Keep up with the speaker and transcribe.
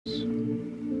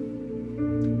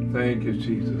Thank you,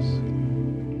 Jesus.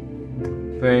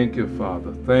 Thank you,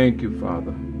 Father. Thank you,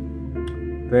 Father.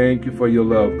 Thank you for your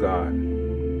love, God.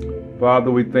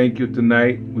 Father, we thank you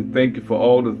tonight. We thank you for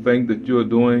all the things that you are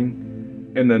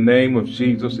doing in the name of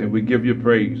Jesus, and we give you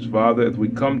praise. Father, as we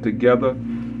come together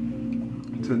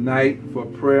tonight for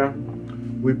prayer,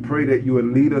 we pray that you would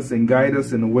lead us and guide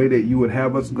us in the way that you would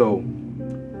have us go.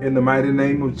 In the mighty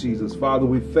name of Jesus. Father,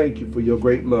 we thank you for your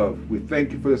great love. We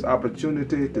thank you for this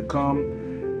opportunity to come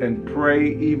and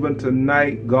pray even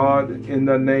tonight, God, in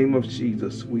the name of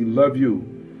Jesus. We love you.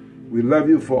 We love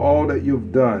you for all that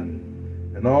you've done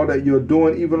and all that you're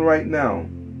doing even right now.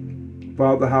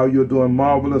 Father, how you're doing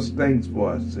marvelous things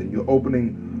for us and you're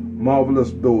opening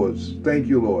marvelous doors. Thank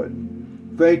you, Lord.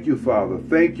 Thank you, Father.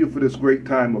 Thank you for this great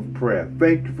time of prayer.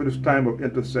 Thank you for this time of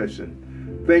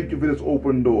intercession. Thank you for this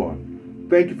open door.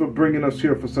 Thank you for bringing us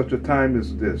here for such a time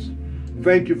as this.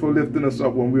 Thank you for lifting us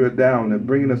up when we are down and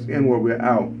bringing us in where we're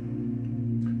out.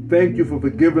 Thank you for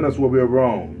forgiving us where we're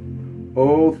wrong.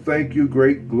 Oh, thank you,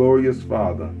 great, glorious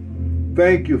Father.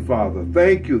 Thank you, Father.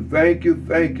 Thank you, thank you,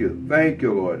 thank you. Thank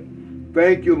you, Lord.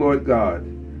 Thank you, Lord God.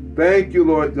 Thank you,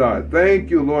 Lord God. Thank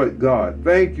you, Lord God.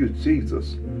 Thank you,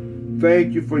 Jesus.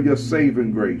 Thank you for your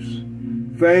saving grace.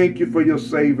 Thank you for your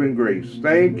saving grace.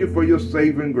 Thank you for your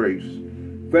saving grace.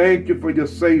 Thank you for your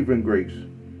saving grace.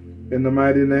 In the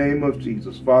mighty name of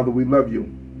Jesus. Father, we love you.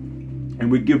 And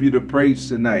we give you the praise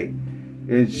tonight.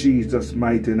 In Jesus'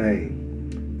 mighty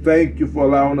name. Thank you for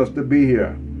allowing us to be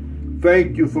here.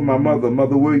 Thank you for my mother,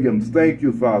 Mother Williams. Thank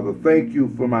you, Father. Thank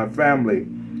you for my family,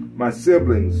 my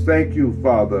siblings. Thank you,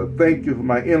 Father. Thank you for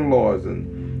my in-laws.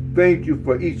 And thank you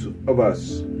for each of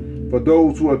us. For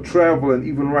those who are traveling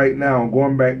even right now,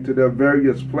 going back to their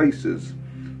various places.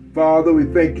 Father, we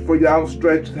thank you for your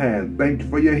outstretched hand. Thank you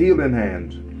for your healing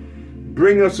hands.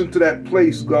 Bring us into that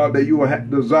place, God, that you will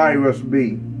desire us to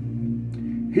be.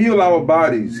 Heal our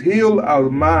bodies. Heal our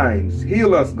minds.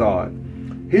 Heal us, God.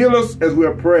 Heal us as we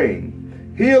are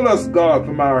praying. Heal us, God,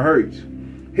 from our hurt.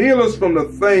 Heal us from the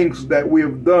things that we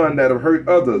have done that have hurt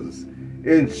others.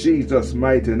 In Jesus'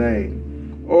 mighty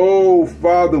name. Oh,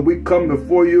 Father, we come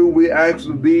before you. We ask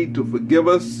of thee to forgive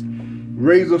us.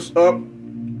 Raise us up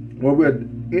where we're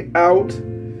out.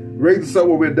 Raise us up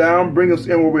where we're down. Bring us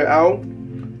in where we're out.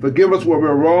 Forgive us where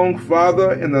we're wrong.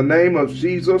 Father, in the name of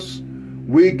Jesus,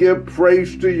 we give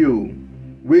praise to you.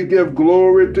 We give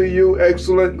glory to you,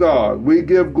 excellent God. We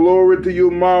give glory to you,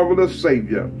 marvelous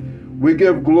Savior. We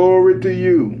give glory to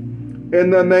you in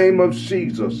the name of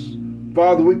Jesus.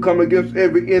 Father, we come against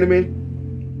every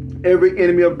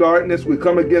enemy of darkness. We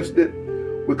come against it.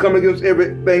 We come against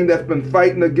everything that's been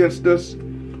fighting against us.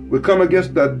 We come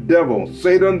against the devil.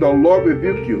 Satan, the Lord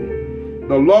rebuke you.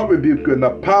 The Lord rebuke you. And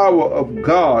the power of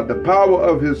God, the power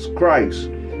of his Christ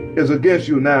is against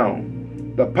you now.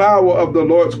 The power of the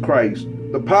Lord's Christ,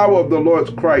 the power of the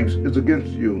Lord's Christ is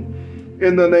against you.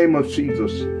 In the name of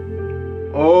Jesus.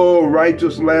 Oh,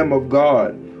 righteous Lamb of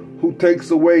God, who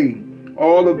takes away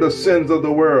all of the sins of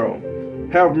the world.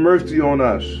 Have mercy on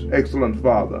us, excellent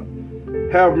Father.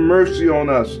 Have mercy on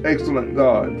us, excellent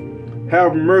God.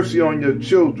 Have mercy on your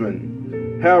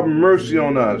children. Have mercy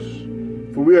on us.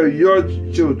 For we are your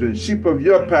children, sheep of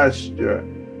your pasture.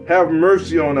 Have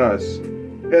mercy on us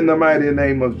in the mighty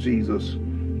name of Jesus.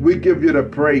 We give you the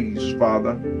praise,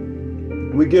 Father.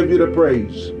 We give you the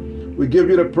praise. We give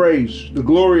you the praise. The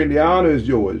glory and the honor is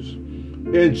yours.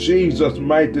 In Jesus'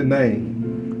 mighty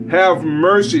name. Have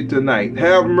mercy tonight.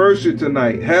 Have mercy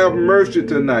tonight. Have mercy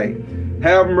tonight.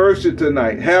 Have mercy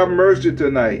tonight. Have mercy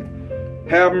tonight.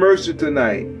 Have mercy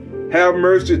tonight. Have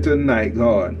mercy tonight,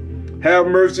 God. Have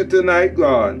mercy tonight,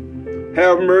 God.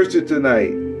 Have mercy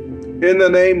tonight. In the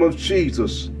name of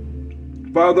Jesus.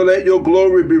 Father, let your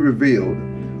glory be revealed.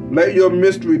 Let your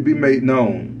mystery be made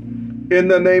known. In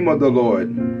the name of the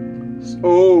Lord.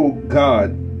 Oh,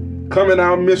 God, come in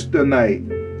our midst tonight.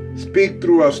 Speak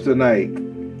through us tonight.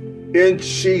 In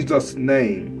Jesus'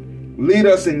 name. Lead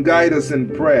us and guide us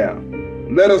in prayer.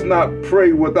 Let us not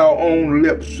pray with our own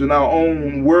lips and our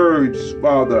own words,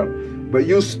 Father, but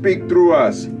you speak through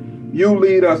us. You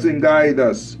lead us and guide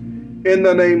us. In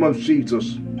the name of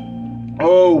Jesus.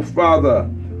 Oh, Father,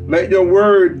 let your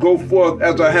word go forth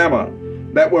as a hammer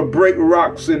that will break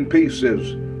rocks in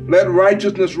pieces. Let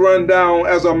righteousness run down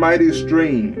as a mighty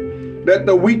stream. Let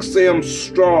the weak say I'm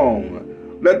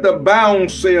strong. Let the bound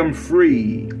say I'm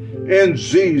free. In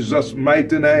Jesus'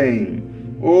 mighty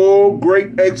name. Oh,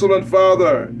 great, excellent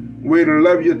Father, we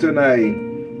love you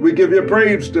tonight. We give you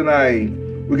praise tonight.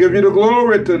 We give you the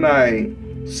glory tonight.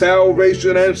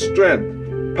 Salvation and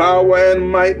strength, power and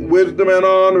might, wisdom and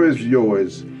honor is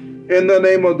yours. In the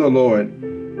name of the Lord.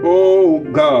 Oh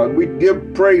God, we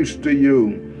give praise to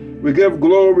you. We give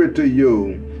glory to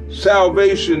you.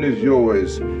 Salvation is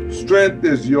yours. Strength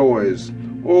is yours.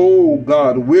 Oh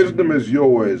God, wisdom is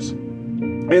yours.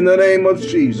 In the name of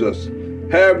Jesus,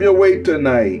 have your way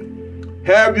tonight.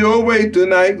 Have your way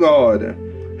tonight, God.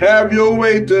 Have your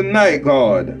way tonight,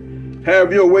 God.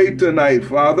 Have your way tonight,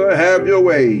 Father. Have your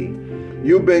way.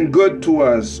 You've been good to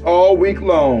us all week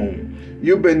long.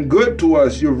 You've been good to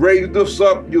us. You've raised us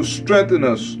up. You've strengthened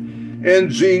us. In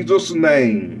Jesus'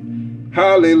 name.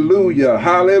 Hallelujah.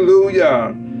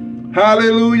 Hallelujah.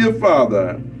 Hallelujah,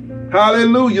 Father.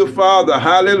 Hallelujah, Father.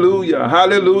 Hallelujah.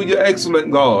 Hallelujah,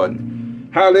 excellent God.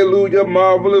 Hallelujah,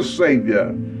 marvelous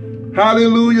Savior.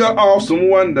 Hallelujah, awesome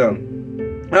wonder.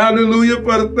 Hallelujah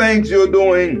for the things you're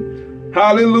doing.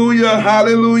 Hallelujah,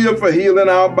 hallelujah for healing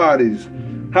our bodies.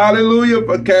 Hallelujah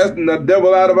for casting the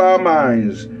devil out of our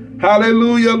minds.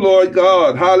 Hallelujah, Lord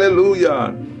God.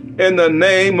 Hallelujah. In the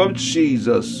name of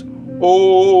Jesus.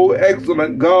 Oh,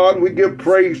 excellent God, we give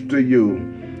praise to you.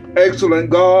 Excellent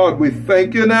God, we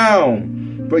thank you now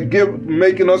for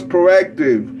making us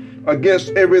proactive against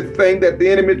everything that the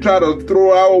enemy try to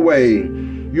throw our way.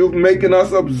 You've making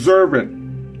us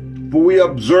observant, for we are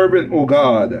observant, O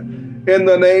God, in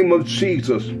the name of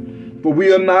Jesus. For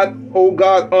we are not, O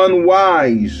God,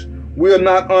 unwise. We are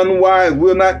not unwise.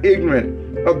 We are not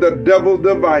ignorant of the devil's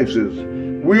devices.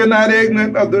 We are not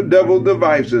ignorant of the devil's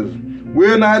devices. We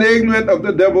are not ignorant of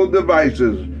the devil's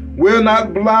devices. We are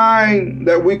not blind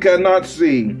that we cannot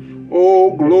see.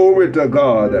 Oh, glory to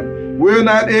God. We're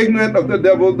not ignorant of the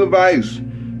devil's device.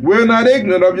 We're not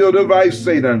ignorant of your device,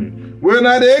 Satan. We're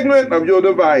not ignorant of your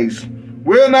device.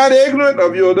 We're not ignorant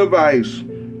of your device.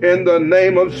 In the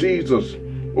name of Jesus.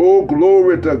 Oh,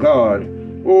 glory to God.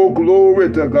 Oh,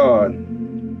 glory to God.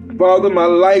 Father, my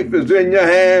life is in your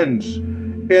hands.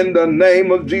 In the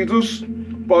name of Jesus,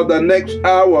 for the next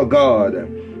hour, God,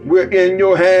 we're in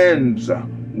your hands.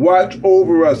 Watch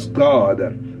over us, God.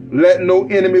 Let no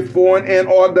enemy, foreign and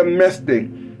or domestic,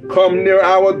 come near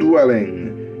our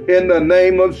dwelling. In the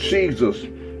name of Jesus,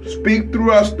 speak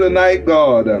through us tonight,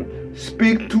 God.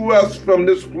 Speak to us from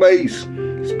this place.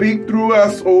 Speak through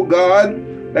us, O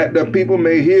God, that the people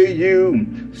may hear you.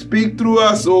 Speak through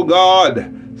us, O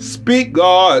God. Speak,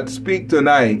 God. Speak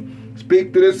tonight.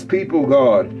 Speak to this people,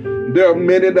 God. There are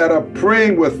many that are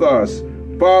praying with us.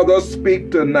 Father,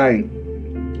 speak tonight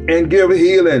and give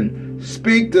healing.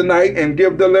 Speak tonight and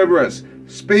give deliverance.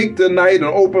 Speak tonight and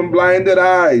open blinded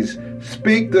eyes.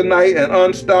 Speak tonight and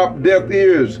unstop deaf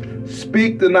ears.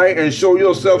 Speak tonight and show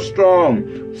yourself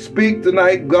strong. Speak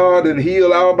tonight, God, and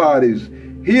heal our bodies.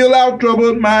 Heal our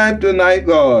troubled mind tonight,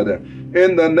 God.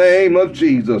 In the name of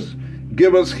Jesus.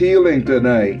 Give us healing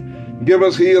tonight. Give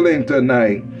us healing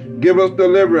tonight. Give us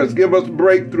deliverance. Give us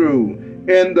breakthrough.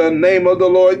 In the name of the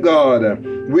Lord God.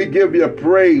 We give you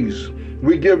praise.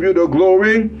 We give you the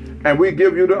glory. And we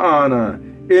give you the honor.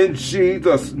 In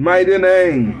Jesus' mighty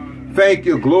name. Thank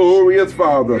you, glorious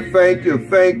Father. Thank you,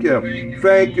 thank you.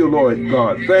 Thank you, Lord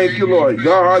God. Thank you, Lord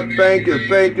God. Thank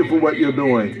you for what you're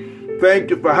doing. Thank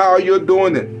you for how you're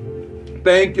doing it.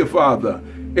 Thank you, Father.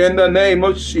 In the name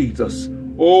of Jesus.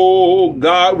 Oh,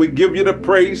 God, we give you the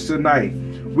praise tonight.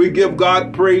 We give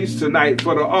God praise tonight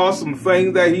for the awesome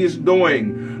thing that he is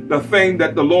doing. The thing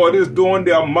that the Lord is doing,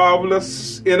 they are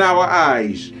marvelous in our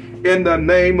eyes. In the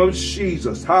name of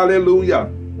Jesus. Hallelujah.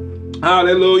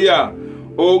 Hallelujah.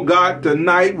 Oh God,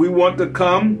 tonight we want to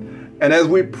come, and as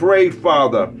we pray,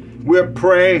 Father, we're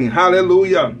praying,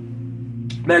 hallelujah,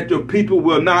 that your people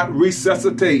will not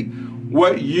resuscitate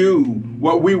what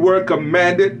we were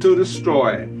commanded to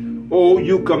destroy. Oh,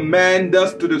 you command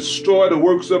us to destroy the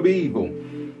works of evil.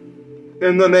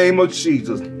 In the name of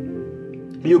Jesus.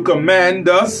 You command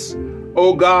us,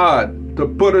 oh God, to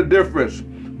put a difference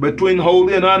between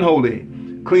holy and unholy,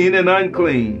 clean and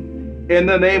unclean. In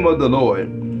the name of the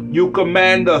Lord. You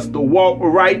command us to walk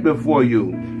right before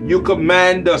you. You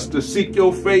command us to seek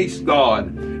your face,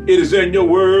 God. It is in your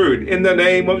word, in the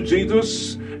name of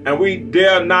Jesus. And we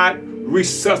dare not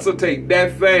resuscitate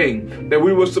that thing that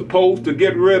we were supposed to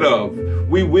get rid of.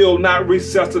 We will not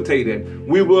resuscitate it.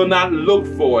 We will not look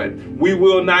for it. We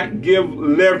will not give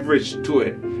leverage to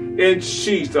it. In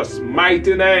Jesus'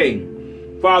 mighty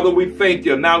name. Father, we thank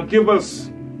you. Now give us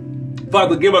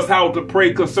how to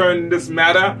pray concerning this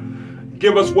matter.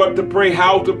 Give us what to pray,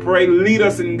 how to pray. Lead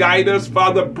us and guide us.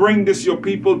 Father, bring this, your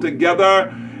people, together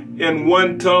in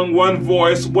one tongue, one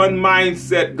voice, one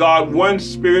mindset, God, one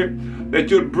spirit, that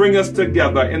you'd bring us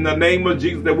together in the name of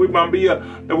Jesus, that we might be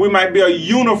a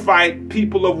unified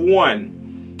people of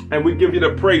one. And we give you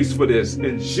the praise for this.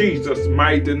 In Jesus'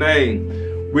 mighty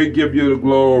name, we give you the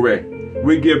glory.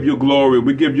 We give you glory.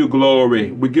 We give you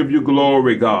glory. We give you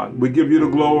glory, God. We give you the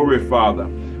glory, Father.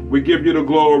 We give you the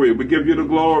glory. We give you the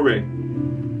glory.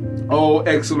 Oh,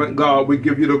 excellent God, we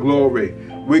give you the glory.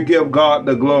 We give God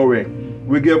the glory.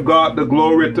 We give God the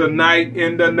glory tonight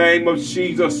in the name of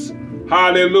Jesus.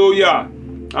 Hallelujah.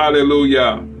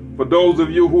 Hallelujah. For those of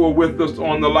you who are with us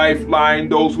on the Lifeline,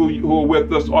 those who are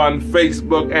with us on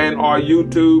Facebook and our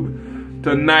YouTube,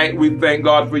 tonight we thank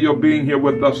God for your being here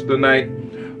with us tonight.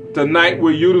 Tonight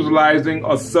we're utilizing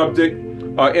a subject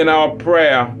in our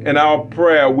prayer. In our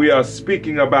prayer we are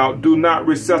speaking about do not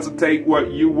resuscitate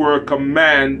what you were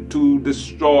commanded to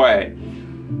destroy.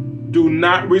 Do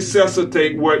not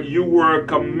resuscitate what you were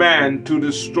commanded to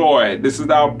destroy. This is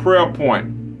our prayer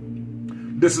point.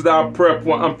 This is our prayer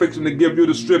point. I'm fixing to give you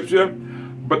the scripture,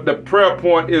 but the prayer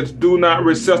point is do not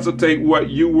resuscitate what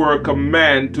you were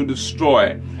commanded to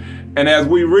destroy. And as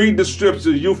we read the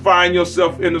scriptures, you find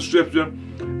yourself in the scripture,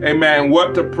 amen,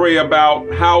 what to pray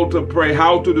about, how to pray,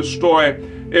 how to destroy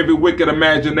every wicked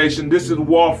imagination. This is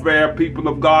warfare, people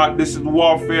of God. This is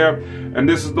warfare, and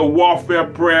this is the warfare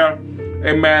prayer,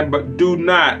 amen. But do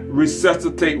not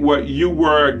resuscitate what you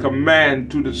were commanded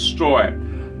to destroy.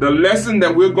 The lesson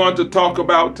that we're going to talk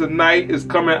about tonight is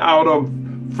coming out of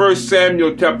 1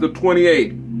 Samuel chapter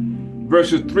 28,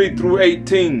 verses 3 through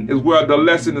 18 is where the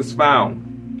lesson is found.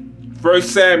 1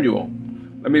 Samuel,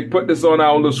 let me put this on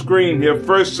our screen here.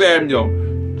 1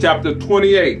 Samuel chapter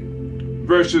 28,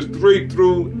 verses 3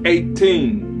 through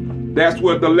 18. That's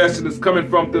where the lesson is coming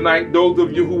from tonight. Those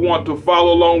of you who want to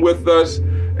follow along with us,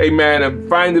 amen, and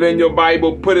find it in your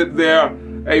Bible, put it there.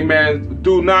 Amen.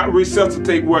 Do not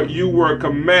resuscitate what you were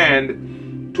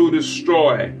commanded to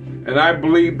destroy. And I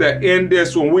believe that in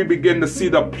this, when we begin to see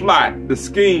the plot, the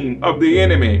scheme of the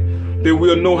enemy, then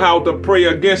we'll know how to pray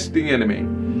against the enemy.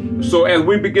 So as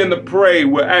we begin to pray,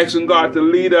 we're asking God to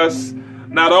lead us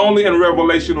not only in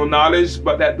revelational knowledge,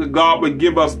 but that God would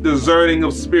give us discerning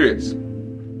of spirits.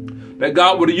 That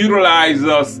God would utilize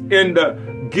us in the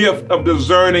gift of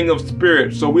discerning of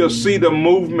spirits, so we'll see the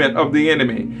movement of the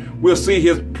enemy. We'll see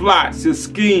his plots, his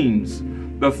schemes,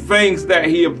 the things that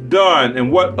he has done,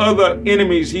 and what other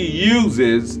enemies he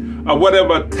uses, or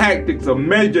whatever tactics or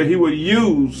measure he will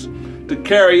use to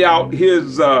carry out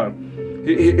his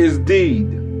deed.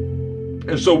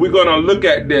 And so we're going to look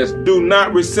at this. Do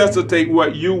not resuscitate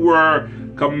what you were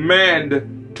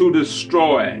commanded to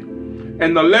destroy.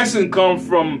 And the lesson comes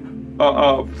from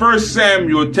 1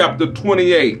 Samuel chapter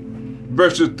 28,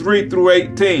 verses 3 through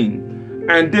 18.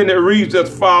 And then it reads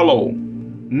as follows.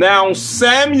 Now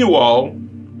Samuel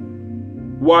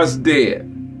was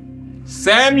dead.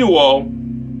 Samuel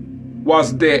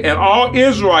was dead, and all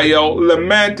Israel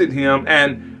lamented him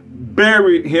and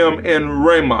buried him in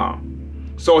Ramah.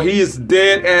 So he is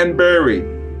dead and buried,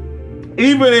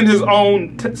 even in his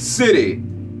own city.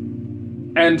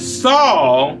 And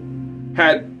Saul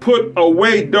had put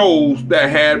away those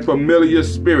that had familiar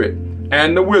spirit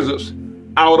and the wizards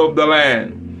out of the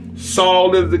land.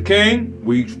 Saul is the king.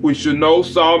 We should know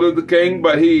Saul is the king,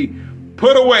 but he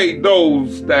put away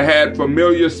those that had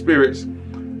familiar spirits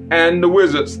and the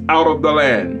wizards out of the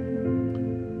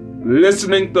land.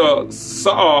 Listening to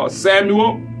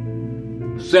Samuel,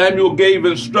 Samuel gave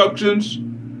instructions.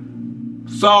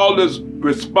 Saul is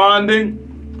responding.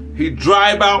 He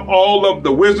drive out all of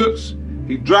the wizards.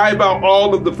 He drive out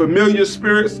all of the familiar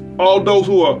spirits, all those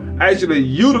who are actually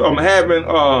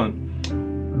having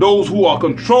those who are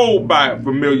controlled by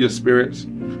familiar spirits,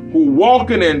 who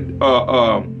walking in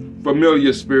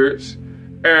familiar spirits,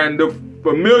 and the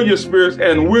familiar spirits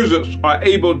and wizards are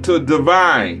able to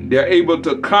divine. They're able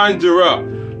to conjure up.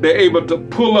 They're able to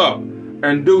pull up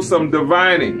and do some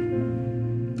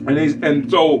divining. And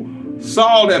so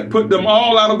Saul had put them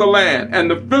all out of the land,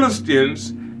 and the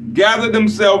Philistines gathered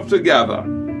themselves together.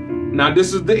 Now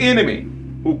this is the enemy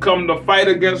who come to fight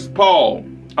against Saul.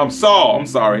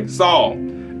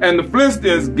 And the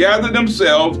Philistines gathered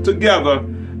themselves together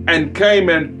and came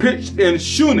and pitched in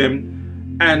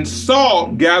Shunem, and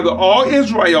Saul gathered all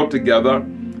Israel together,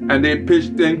 and they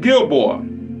pitched in Gilboa.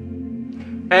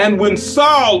 And when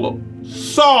Saul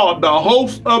saw the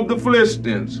host of the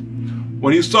Philistines,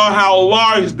 when he saw how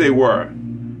large they were,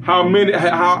 how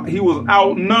he was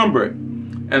outnumbered,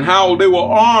 and how they were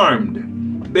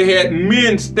armed, they had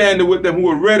men standing with them who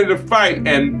were ready to fight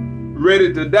and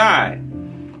ready to die.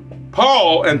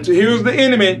 Paul, and here's the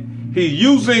enemy, he's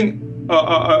using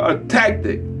a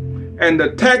tactic. And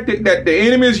the tactic that the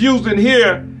enemy is using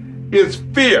here is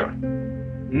fear.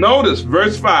 Notice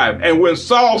verse 5. And when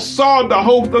Saul saw the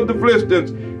host of the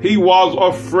Philistines, he was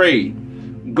afraid.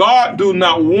 God do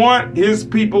not want his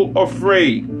people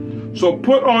afraid. So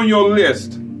put on your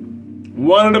list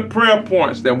one of the prayer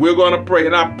points that we're going to pray.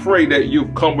 And I pray that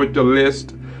you've come with your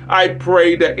list. I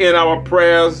pray that in our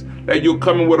prayers that you're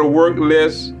coming with a work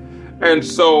list. And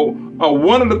so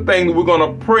one of the things we're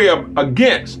going to pray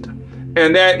against,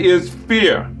 and that is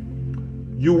fear.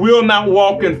 You will not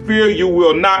walk in fear. You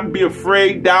will not be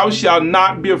afraid. Thou shalt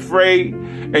not be afraid.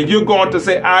 And you're going to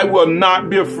say, I will not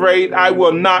be afraid. I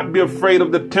will not be afraid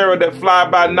of the terror that fly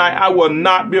by night. I will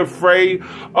not be afraid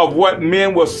of what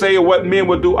men will say or what men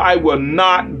will do. I will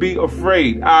not be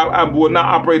afraid. I will not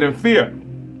operate in fear.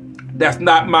 That's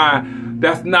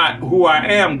not who I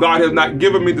am. God has not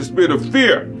given me the spirit of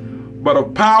fear, but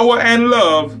of power and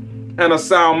love and a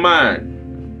sound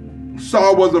mind.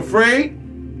 Saul was afraid,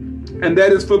 and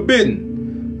that is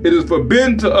forbidden. It is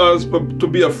forbidden to us to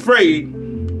be afraid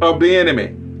of the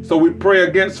enemy. So we pray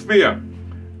against fear.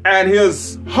 And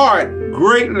his heart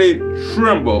greatly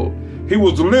trembled. He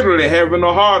was literally having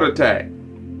a heart attack.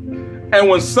 And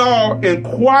when Saul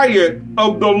inquired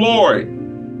of the Lord,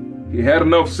 he had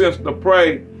enough sense to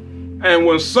pray. And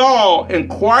when Saul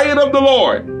inquired of the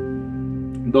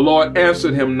Lord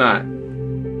answered him not.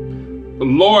 The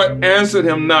Lord answered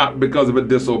him not because of a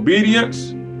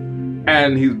disobedience,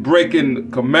 and he's breaking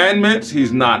commandments.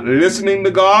 He's not listening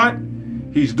to God.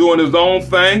 He's doing his own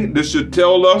thing. This should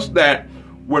tell us that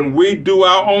when we do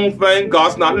our own thing,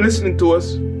 God's not listening to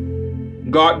us.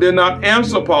 God did not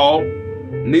answer Paul,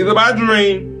 neither by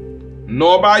dream,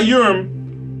 nor by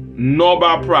Urim, nor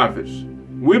by prophets.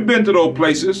 We've been to those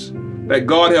places that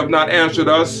God have not answered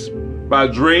us by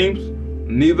dreams,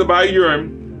 neither by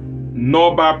Urim,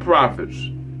 nor by prophets.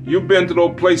 You've been to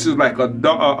those places like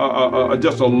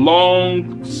just a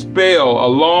long spell, a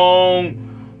long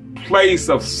place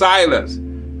of silence,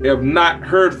 have not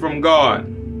heard from God.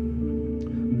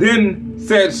 Then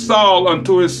said Saul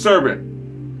unto his servant.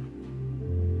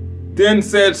 Then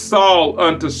said Saul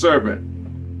unto his servant.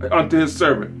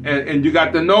 And you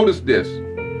got to notice this.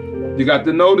 You got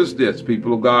to notice this,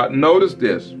 people of God. Notice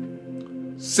this.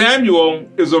 Samuel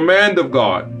is a man of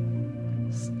God.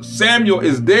 Samuel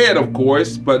is dead, of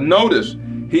course, but notice,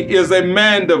 he is a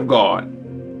man of God.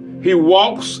 He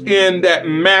walks in that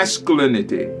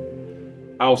masculinity.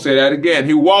 I'll say that again.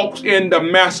 He walks in the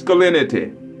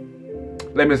masculinity.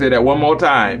 Let me say that one more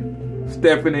time,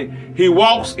 Stephanie. He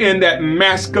walks in that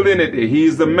masculinity.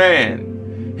 He's a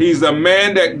man. He's a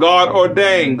man that God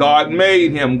ordained. God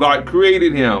made him. God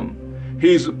created him.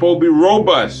 He's supposed to be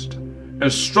robust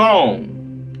and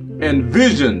strong and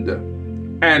visioned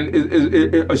and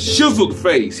a chiseled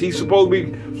face. He's supposed to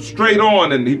be straight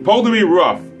on, and he's supposed to be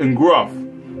rough and gruff.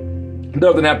 He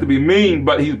doesn't have to be mean,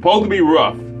 but he's supposed to be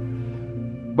rough.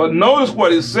 But notice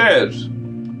what it says.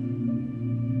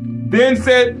 Then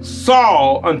said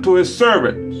Saul unto his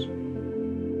servants,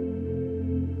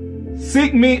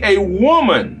 seek me a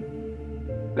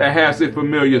woman that has a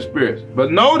familiar spirit.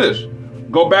 But notice,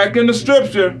 go back in the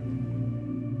scripture.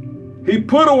 He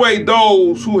put away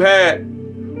those who had,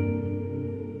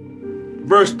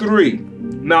 verse 3.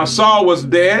 Now Saul was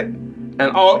dead, and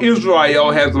all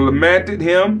Israel has lamented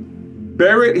him,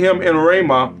 buried him in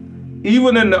Ramah,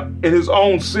 even in his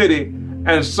own city.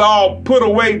 And Saul put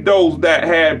away those that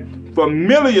had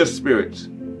familiar spirits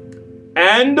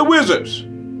and the wizards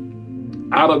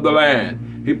out of the land.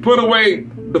 He put away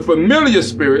the familiar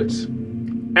spirits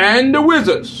and the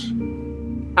wizards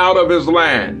out of his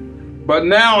land. But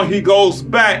now he goes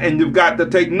back, and you've got to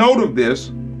take note of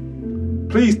this.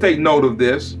 Please take note of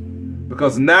this,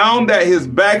 because now that his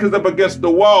back is up against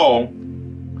the wall,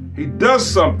 he does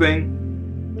something.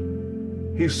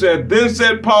 He said, then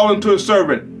said Paul unto his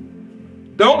servant,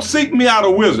 don't seek me out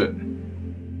a wizard.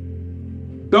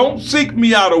 Don't seek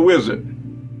me out a wizard.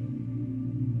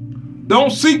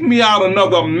 Don't seek me out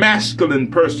another masculine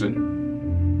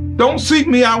person. Don't seek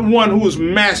me out one who is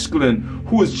masculine,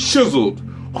 who is chiseled,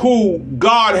 who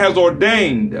God has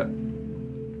ordained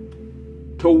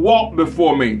to walk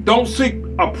before me. Don't seek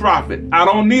a prophet. I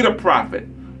don't need a prophet.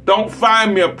 Don't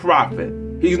find me a prophet.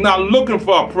 He's not looking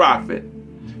for a prophet.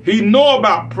 He know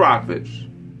about prophets,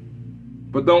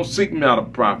 but don't seek me out a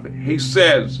prophet. He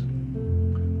says,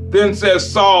 then says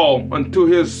Saul unto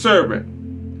his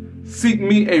servant, seek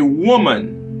me a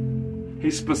woman.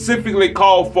 He specifically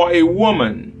called for a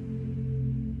woman.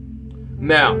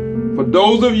 Now, for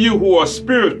those of you who are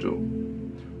spiritual,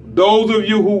 those of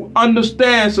you who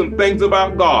understand some things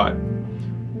about God,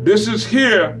 this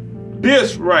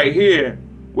right here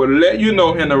will let you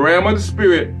know in the realm of the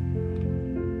spirit,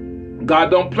 God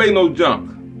don't play no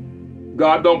junk.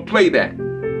 God don't play that.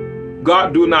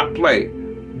 God do not play.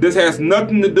 This has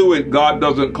nothing to do with God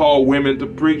doesn't call women to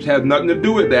preach, has nothing to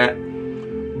do with that.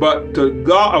 But to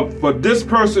God, for this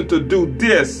person to do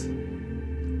this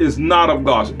is not of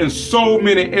God. In so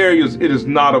many areas, it is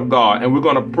not of God. And we're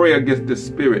going to pray against this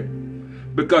spirit.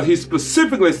 Because he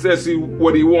specifically says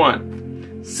what he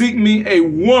wants. Seek me a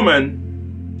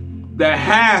woman that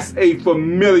has a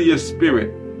familiar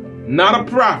spirit. Not a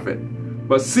prophet,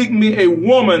 but seek me a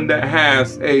woman that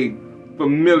has a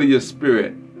familiar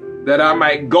spirit, that I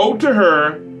might go to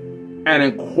her and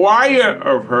inquire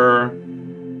of her.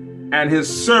 And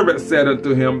his servant said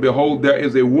unto him, behold, there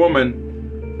is a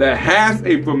woman that has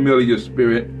a familiar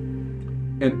spirit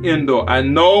in Endor. I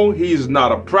know he's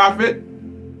not a prophet,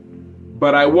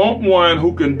 but I want one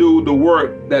who can do the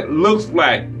work that looks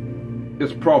like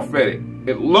it's prophetic.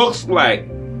 It looks like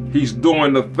he's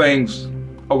doing the things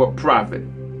of a prophet.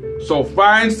 So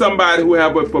find somebody who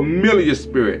has a familiar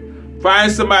spirit.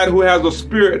 Find somebody who has a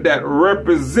spirit that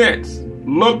represents,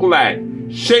 look like,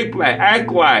 shape like,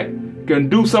 act like, can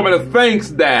do some of the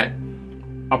things that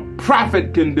a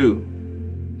prophet can do.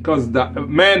 Because the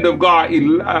man of God,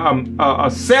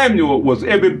 Samuel, was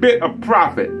every bit a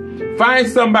prophet. Find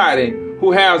somebody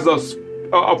who has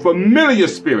a familiar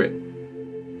spirit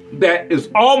that is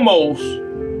almost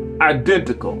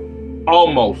identical.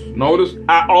 Almost. Notice,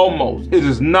 almost. It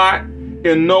is not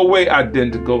in no way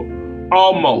identical.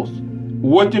 Almost.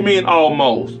 What do you mean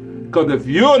almost? Because if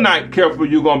you're not careful,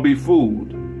 you're going to be fooled.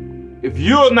 If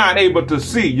you're not able to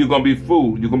see, you're going to be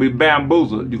fooled. You're going to be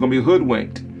bamboozled. You're going to be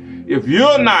hoodwinked. If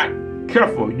you're not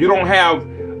careful, you don't have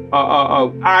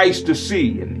eyes to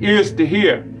see and ears to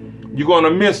hear, you're going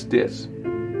to miss this.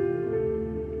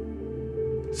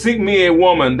 Seek me a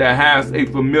woman that has a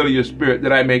familiar spirit,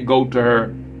 that I may go to her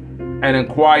and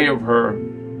inquire of her.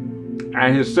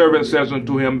 And his servant says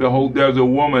unto him, behold, there's a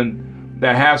woman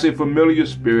that has a familiar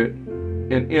spirit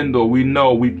in Endor. We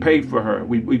know, we paid for her.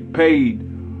 We paid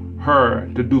her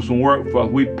to do some work for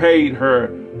us. We paid her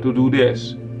to do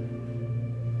this.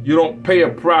 You don't pay a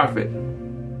prophet.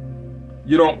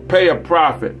 You don't pay a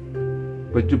prophet,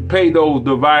 but you pay those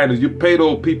diviners. You pay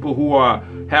those people who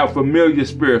have familiar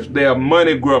spirits. They are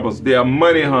money grubbers. They are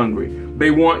money hungry. They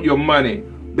want your money.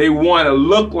 They want to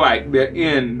look like they're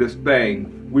in this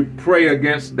thing. We pray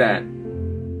against that.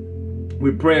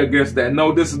 We pray against that.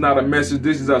 No, this is not a message.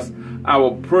 This is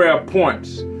our prayer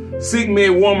points. Seek me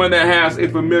a woman that has a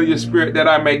familiar spirit, that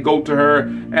I may go to her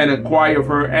and inquire of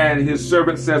her. And his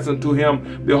servant says unto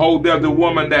him, behold, there's a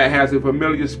woman that has a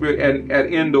familiar spirit at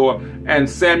Endor. And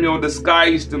Samuel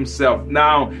disguised himself.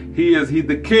 Now he's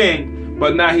the king,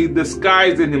 but now he's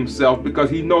disguising himself because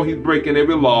he know he's breaking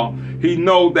every law. He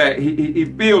know that he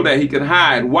feel that he can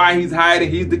hide. Why he's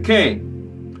hiding? He's the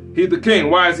king. He's the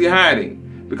king. Why is he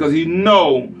hiding? Because he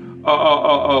know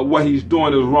what he's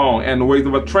doing is wrong, and the ways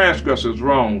of a transgressor is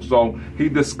wrong. So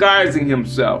he's disguising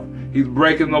himself. He's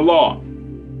breaking the law,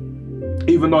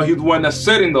 even though he's the one that's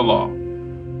setting the law.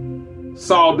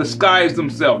 Saul disguised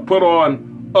himself, put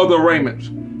on other raiments.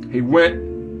 He went,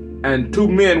 and two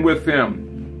men with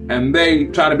him, and they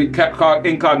tried to be caught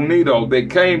incognito. They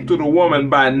came to the woman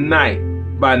by night.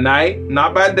 By night,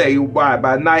 not by day. Why?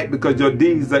 By night, because your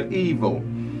deeds are evil.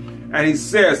 And he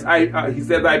says,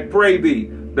 I pray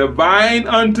thee, divine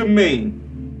unto me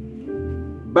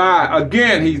by,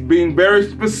 again, he's being very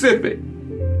specific.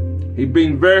 He's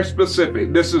being very specific.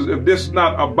 If this is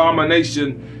not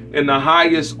abomination in the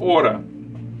highest order.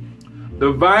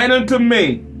 Divine unto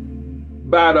me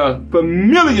by the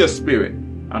familiar spirit.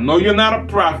 I know you're not a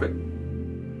prophet.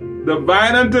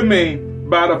 Divine unto me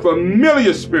by the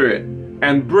familiar spirit,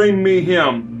 and bring me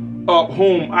him up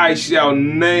whom I shall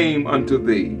name unto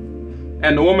thee.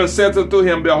 And the woman said unto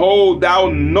him, behold, thou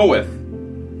knowest.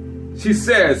 She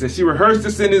says, and she rehearsed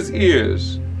this in his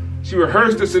ears. She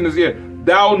rehearsed this in his ear.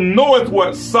 Thou knowest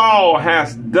what Saul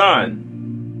has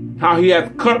done, how he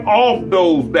hath cut off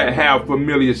those that have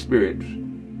familiar spirits,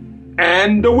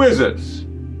 and the wizards.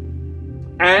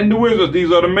 And the wizards,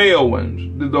 these are the male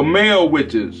ones, the male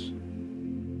witches,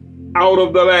 out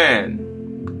of the land.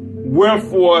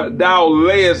 Wherefore thou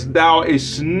layest thou a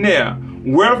snare.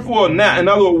 Wherefore now, in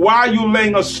other words, why are you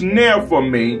laying a snare for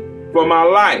me, for my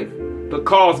life, to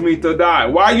cause me to die?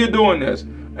 Why are you doing this?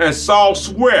 And Saul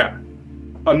swear,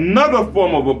 another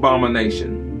form of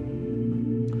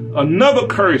abomination, another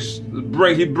curse,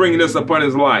 he bringing this upon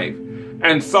his life.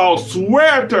 And Saul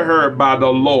swear to her by the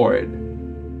Lord.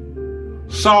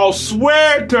 Saul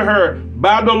swear to her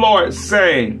by the Lord,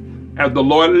 saying, as the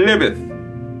Lord liveth,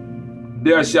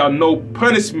 there shall no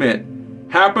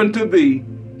punishment happen to thee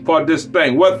for this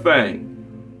thing. What thing?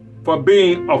 For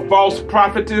being a false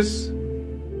prophetess,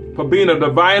 for being a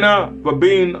diviner, for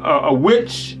being a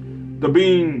witch, to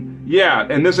being,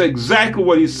 and this is exactly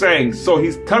what he's saying. So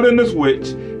he's telling this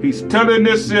witch, he's telling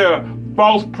this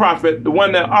false prophet, the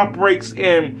one that operates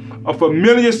in a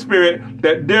familiar spirit,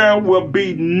 that there will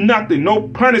be nothing, no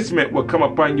punishment will come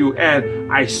upon you.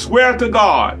 And I swear to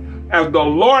God, as the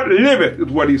Lord liveth,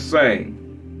 is what he's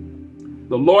saying.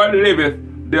 The Lord liveth,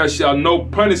 there shall no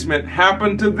punishment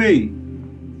happen to thee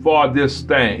for this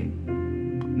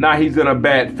thing. Now he's in a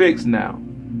bad fix now.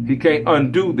 He can't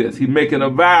undo this. He's making a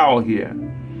vow here.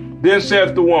 Then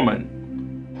says the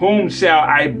woman, whom shall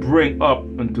I bring up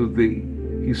unto thee?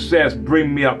 He says,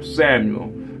 bring me up Samuel.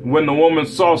 When the woman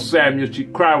saw Samuel, she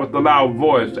cried with a loud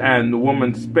voice, and the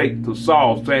woman spake to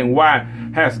Saul, saying, why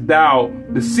hast thou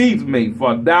deceived me?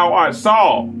 For thou art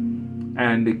Saul.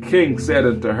 And the king said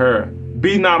unto her,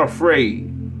 be not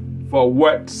afraid, for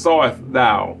what sawest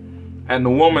thou? And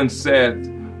the woman said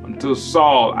unto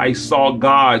Saul, I saw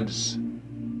gods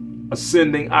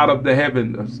ascending out of the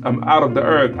heavens, out of the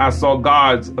earth. I saw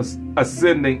gods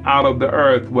ascending out of the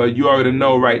earth. Well, you already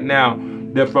know right now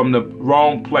they're from the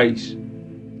wrong place.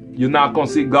 You're not going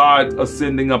to see God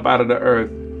ascending up out of the earth.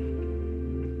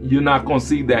 You're not going to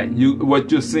see that.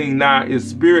 What you're seeing now is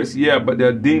spirits, yeah, but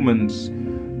they're demons.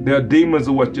 They're demons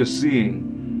of what you're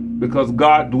seeing. Because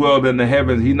God dwelled in the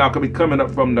heavens. He's not going to be coming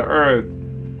up from the earth.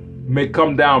 May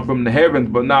come down from the heavens,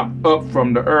 but not up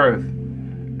from the earth.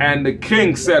 And the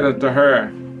king said unto her,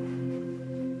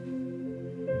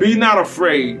 be not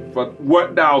afraid for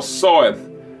what thou sawest.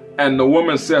 And the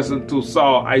woman says unto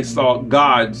Saul, I saw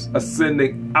gods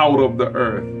ascending out of the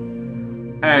earth.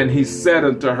 And he said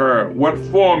unto her, what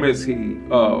form is he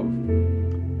of?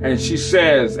 And she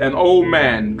says, an old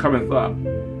man cometh up.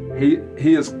 He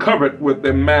is covered with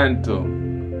a mantle.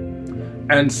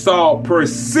 And Saul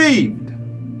perceived,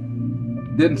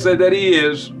 didn't say that he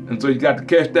is, and so you got to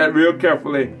catch that real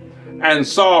carefully. And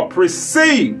Saul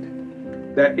perceived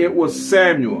that it was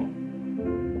Samuel.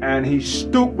 And he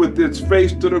stooped with his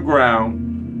face to the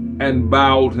ground and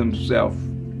bowed himself.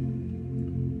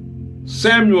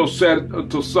 Samuel said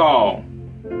to Saul,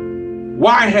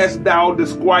 why hast thou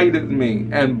disquieted me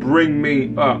and bring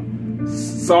me up?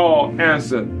 Saul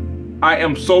answered, I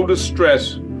am so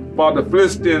distressed, for the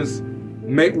Philistines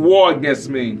make war against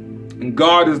me, and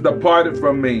God is departed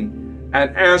from me,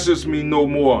 and answers me no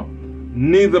more,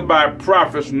 neither by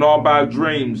prophets nor by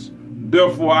dreams.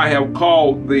 Therefore I have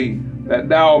called thee, that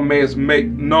thou mayest make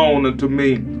known unto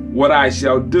me what I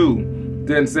shall do.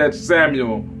 Then said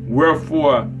Samuel,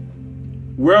 Wherefore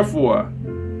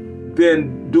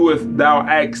then doest thou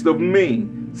ask of me,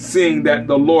 seeing that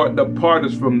the Lord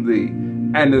departeth from thee,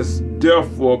 and is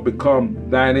therefore become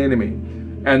thine enemy?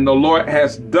 And the Lord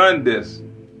has done this,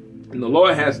 and the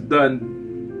Lord has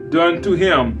done to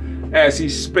him as he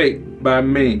spake by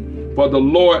me. For the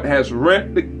Lord has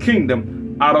rent the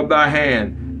kingdom out of thy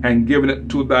hand, and given it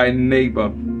to thy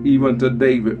neighbor, even to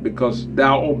David, because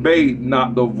thou obeyed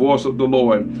not the voice of the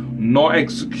Lord, nor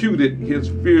executed his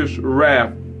fierce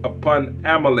wrath upon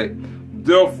Amalek.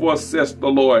 Therefore says the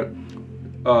Lord,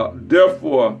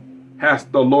 therefore has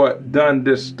the Lord done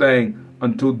this thing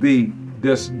unto thee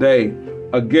this day.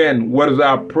 Again, what is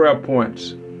our prayer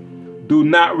points? Do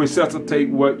not resuscitate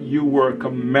what you were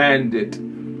commanded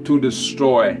to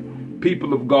destroy.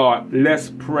 People of God,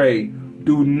 let's pray.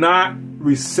 Do not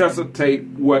resuscitate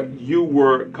what you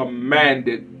were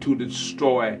commanded to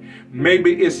destroy.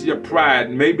 Maybe it's your pride.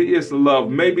 Maybe it's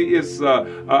love. Maybe it's, love.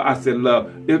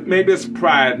 Maybe it's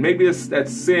pride. Maybe it's that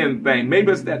sin thing.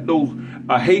 Maybe it's that those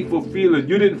hateful feelings.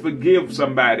 You didn't forgive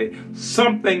somebody.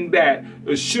 Something that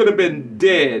should have been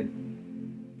dead.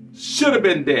 Should have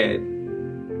been dead.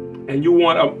 And you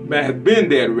want to have been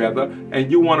dead, rather,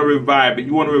 and you want to revive it.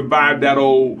 You want to revive that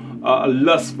old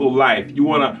lustful life. You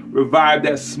want to revive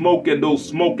that those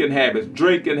smoking habits,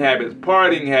 drinking habits,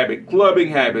 partying habits, clubbing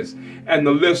habits, and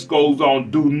the list goes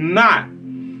on. Do not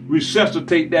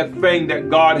resuscitate that thing that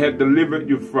God has delivered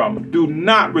you from. Do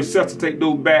not resuscitate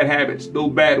those bad habits,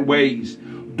 those bad ways.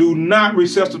 Do not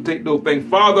resuscitate those things.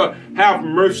 Father, have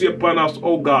mercy upon us,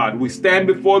 O God. We stand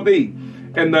before thee.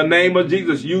 In the name of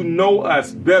Jesus, you know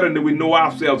us better than we know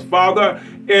ourselves. Father,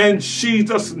 in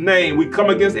Jesus' name, we come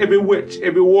against every witch,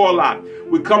 every warlock.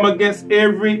 We come against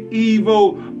every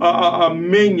evil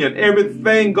minion,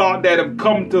 everything, God, that have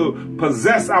come to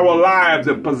possess our lives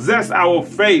and possess our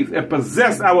faith and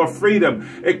possess our freedom.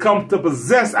 It comes to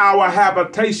possess our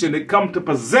habitation. It comes to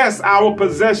possess our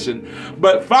possession.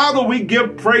 But Father, we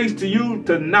give praise to you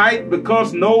tonight,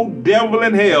 because no devil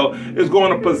in hell is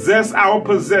going to possess our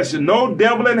possession. No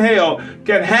devil in hell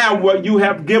can have what you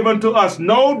have given to us.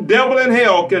 No devil in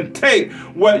hell can take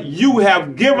what you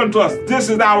have given to us. This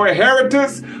is our heritage.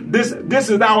 This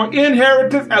is our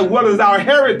inheritance as well as our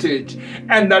heritage.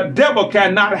 And the devil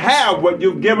cannot have what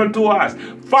you've given to us.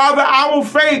 Father, our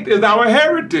faith is our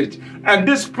heritage, and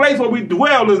this place where we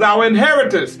dwell is our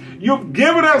inheritance. You've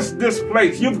given us this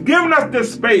place. You've given us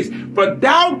this space. But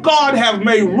thou, God, have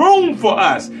made room for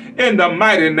us in the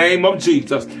mighty name of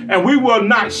Jesus. And we will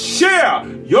not share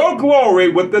your glory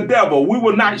with the devil. We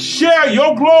will not share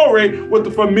your glory with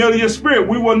the familiar spirit.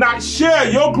 We will not share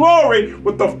your glory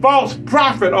with the false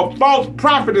prophet or false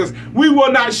prophetess. We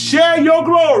will not share your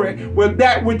glory with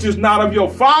that which is not of your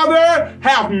Father.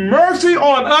 Have mercy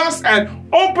on us and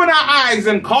open our eyes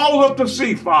and cause us to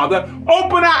see, Father.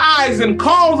 Open our eyes and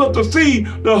cause us to see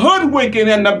the hoodwinking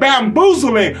and the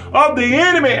bamboozling of the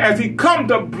enemy as he comes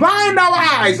to blind our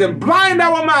eyes and blind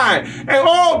our mind and,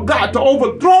 oh God, to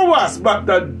overthrow us. But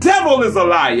the devil is a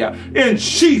liar in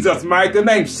Jesus' mighty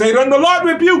name. Satan, the Lord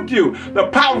rebuke you. The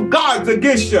power of God is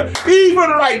against you. Even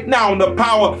right now, the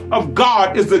power of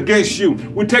God is against you.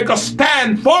 We take a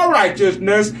stand for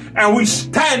righteousness and we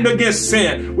stand against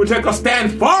sin. We take a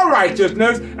stand for righteousness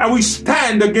and we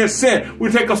stand against sin. We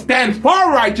take a stand for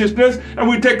righteousness and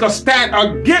we take a stand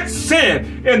against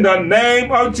sin in the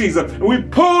name of Jesus. And we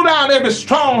pull down every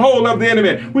stronghold of the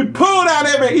enemy. We pull down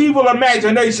every evil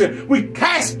imagination. We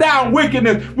cast down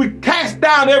wickedness. We cast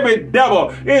down every devil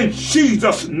in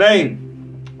Jesus' name.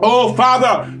 Oh,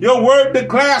 Father, your word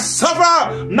declares,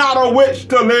 suffer not a witch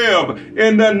to live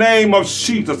in the name of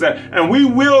Jesus. And we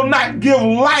will not give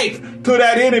life to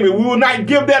that enemy. We will not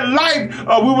give that life.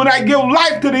 We will not give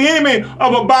life to the enemy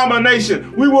of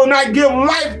abomination. We will not give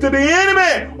life to the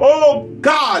enemy. Oh,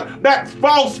 God, that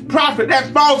false prophet,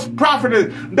 that false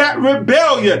prophetess, that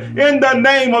rebellion in the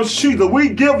name of Jesus. We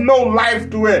give no life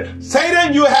to it.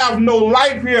 Satan, you have no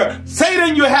life here.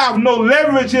 Satan, you have no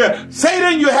leverage here.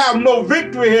 Satan, you have no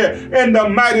victory here in the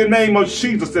mighty name of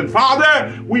Jesus. And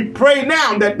Father, we pray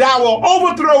now that thou will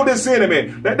overthrow this enemy,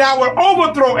 that thou will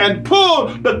overthrow and pull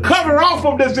the cover off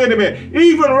of this enemy,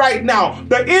 even right now.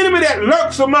 The enemy that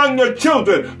lurks among your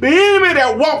children, the enemy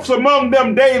that walks among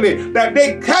them daily, that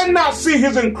they cannot see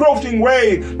his encroaching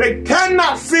ways, they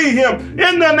cannot see him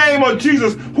in the name of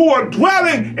Jesus, who are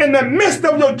dwelling in the midst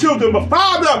of your children. But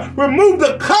Father, remove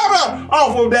the cover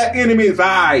off of that enemy's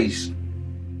eyes.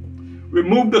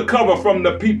 Remove the cover from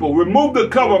the people. Remove the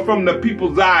cover from the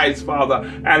people's eyes, Father,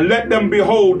 and let them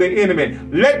behold the enemy.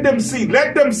 Let them see.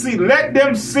 Let them see. Let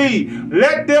them see.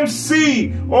 Let them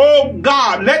see. Oh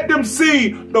God, let them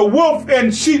see the wolf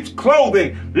in sheep's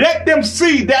clothing. Let them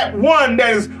see that one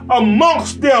that is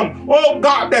amongst them, oh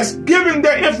God, that's giving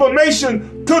their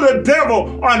information to the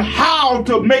devil on how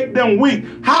to make them weak,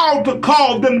 how to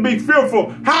cause them to be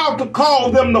fearful, how to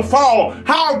cause them to fall,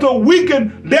 how to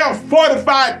weaken their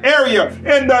fortified area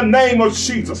in the name of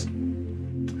Jesus.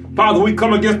 Father, we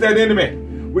come against that enemy.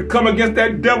 We come against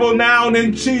that devil now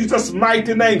in Jesus'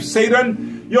 mighty name.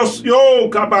 Satan, in the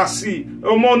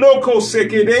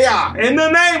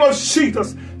name of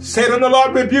Jesus, Satan, the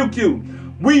Lord rebuke you.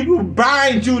 We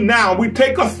bind you now. We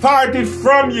take authority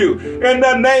from you in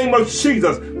the name of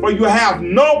Jesus. For you have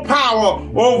no power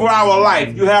over our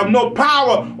life. You have no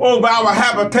power over our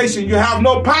habitation. You have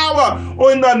no power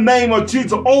in the name of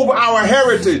Jesus over our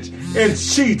heritage. In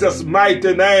Jesus'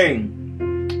 mighty name.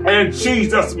 In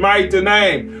Jesus' mighty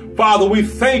name. Father, we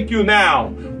thank you now.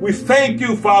 We thank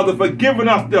you, Father, for giving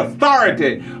us the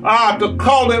authority to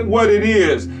call it what it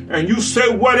is. And you say,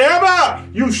 whatever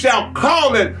you shall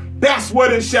call it, that's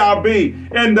what it shall be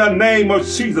in the name of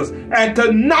Jesus. And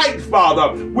tonight,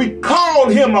 Father, we call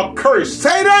him a curse.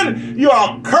 Satan, you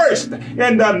are cursed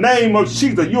in the name of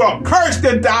Jesus. You are cursed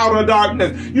into outer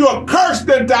darkness. You are cursed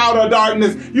into outer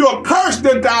darkness. You are cursed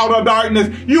into outer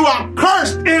darkness. You are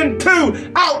cursed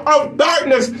into out of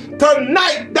darkness.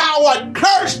 Tonight, thou art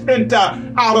cursed into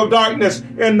out of darkness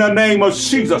in the name of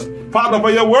Jesus. Father, for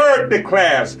your word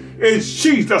declares in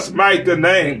Jesus' mighty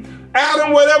name.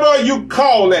 Adam, whatever you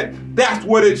call it, that's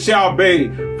what it shall be.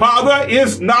 Father,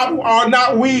 are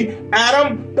not we,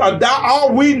 Adam,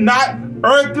 are we not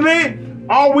earthly?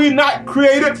 Are we not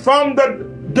created from the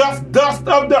dust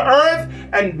of the earth?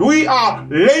 And we are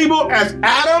labeled as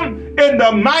Adam in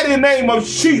the mighty name of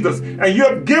Jesus. And you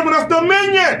have given us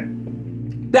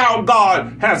dominion. Thou,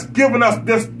 God, has given us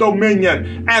this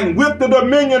dominion. And with the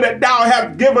dominion that thou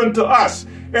hast given to us,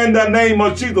 in the name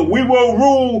of Jesus, we will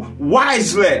rule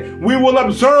wisely. We will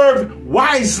observe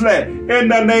wisely in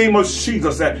the name of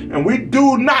Jesus. And we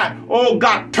do not, oh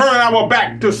God, turn our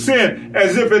back to sin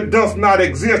as if it does not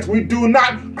exist. We do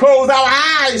not close our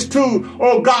eyes to,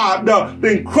 oh God,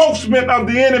 the encroachment of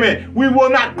the enemy. We will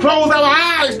not close our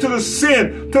eyes to the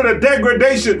sin, to the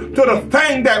degradation, to the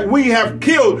thing that we have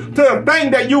killed, to the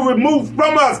thing that you removed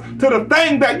from us, to the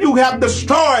thing that you have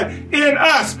destroyed in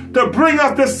us to bring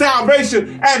us this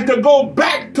salvation and to go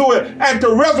back to it and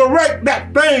to resurrect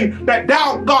that thing that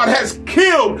thou, God, has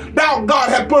killed, thou, God,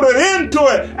 has put an end to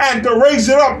it, and to raise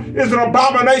it up is an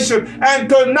abomination. And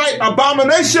tonight,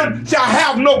 abomination shall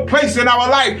have no place in our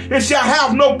life. It shall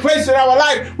have no place in our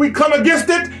life. We come against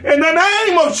it in the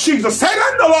name of Jesus.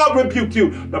 Satan, the Lord rebuke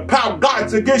you. The power of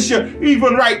God's against you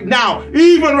even right now.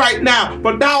 Even right now.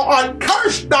 But thou art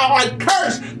cursed. Thou art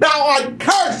cursed. Thou art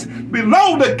cursed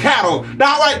below the cattle.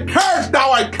 Thou art cursed.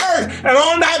 Thou art cursed. And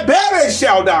on thy belly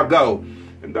shall thou go.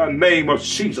 In the name of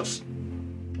Jesus.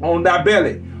 On thy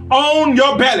belly. On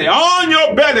your belly,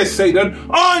 Satan,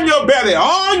 on your belly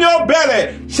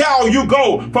shall you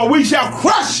go, for we shall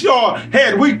crush your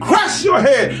head. We crush your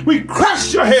head. We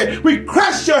crush your head. We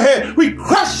crush your head. We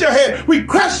crush your head. We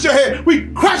crush your head. We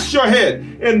crush your head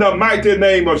in the mighty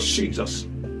name of Jesus.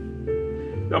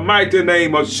 The mighty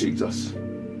name of Jesus.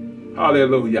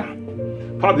 Hallelujah.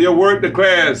 Father, your word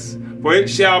declares, for it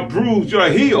shall bruise your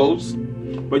heels,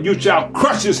 but you shall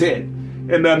crush his head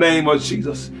in the name of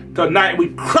Jesus. Tonight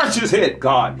we crush his head,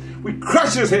 God. We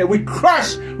crush his head. We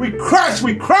crush his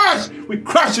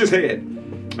head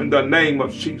in the name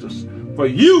of Jesus. For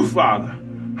you, Father,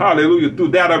 hallelujah,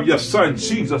 through that of your Son,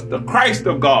 Jesus, the Christ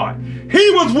of God,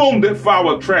 he was wounded for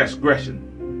our transgression.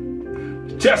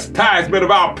 The chastisement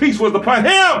of our peace was upon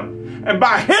him, and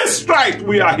by his stripes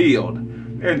we are healed.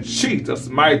 In Jesus'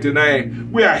 mighty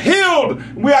name, we are healed.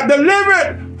 We are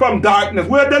delivered from darkness.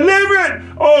 We are delivered,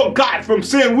 oh God, from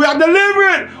sin. We are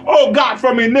delivered, oh God,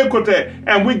 from iniquity.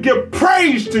 And we give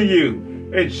praise to you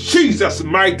in Jesus'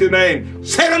 mighty name.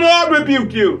 Satan, the Lord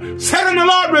rebuke you. Satan, the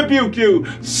Lord rebuke you.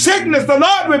 Sickness, the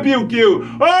Lord rebuke you.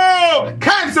 Oh,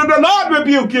 cancer, the Lord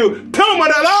rebuke you. Tumor,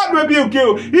 the Lord rebuke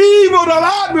you. Evil, the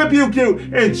Lord rebuke you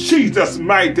in Jesus'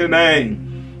 mighty name.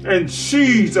 In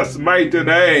Jesus' mighty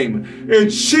name,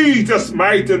 in Jesus'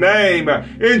 mighty name,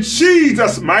 in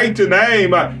Jesus' mighty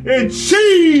name, in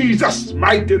Jesus'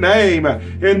 mighty name,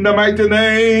 in the mighty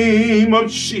name of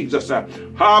Jesus. I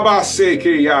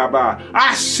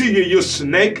see you, you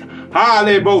snake.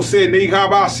 Halebose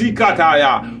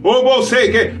nikabasikataya.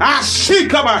 Oboseke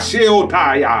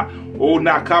ashikabasheotaya. O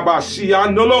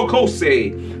nakabashiandolo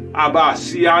kose.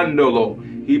 Abasiandolo.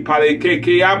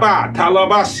 Hiparekeke aba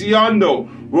talabasiando.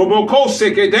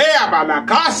 Robokose que dea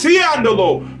balakasi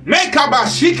andolo,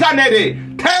 mekabashika nere,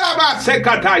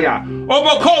 telabasekataya,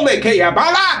 obokole ke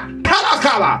yabala,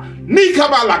 kalakala,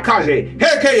 nikabalakaje,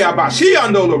 heke yabashi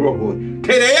andolo robo,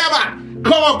 tereyaba,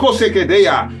 komokose que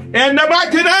dea, in the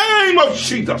mighty name of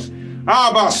Jesus.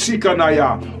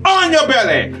 Abasikanaya, on your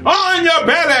belly, on your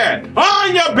belly,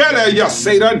 on your belly, you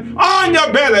Satan, on your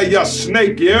belly, you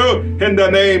snake, you, in the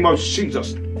name of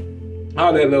Jesus.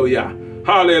 Hallelujah,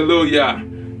 hallelujah.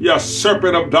 You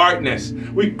serpent of darkness,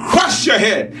 we crush your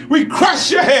head. We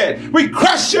crush your head. We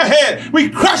crush your head. We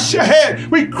crush your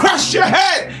head. We crush your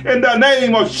head in the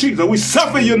name of Jesus. We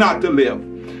suffer you not to live.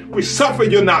 We suffer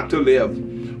you not to live.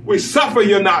 We suffer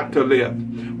you not to live.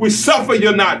 We suffer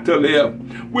you not to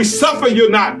live. We suffer you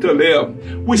not to live.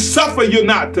 We suffer you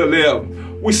not to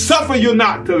live. We suffer you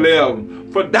not to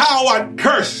live. For thou art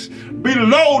cursed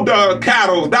below the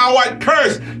cattle, thou art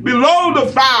cursed below the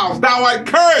fowls, thou art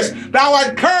cursed, thou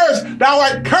art cursed, thou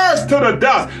art cursed to the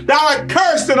dust, thou art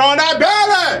cursed, and on thy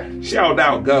belly shalt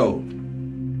thou go.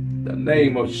 In the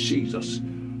name of Jesus.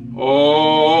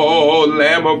 Oh,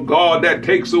 Lamb of God that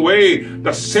takes away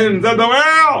the sins of the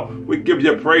world, we give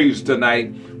you praise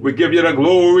tonight. We give you the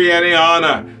glory and the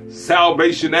honor.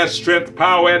 Salvation and strength,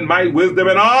 power and might, wisdom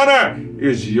and honor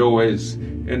is yours.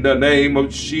 In the name of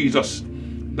Jesus.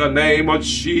 The name of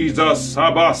Jesus. In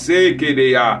the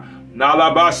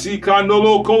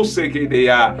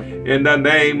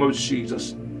name of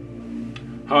Jesus.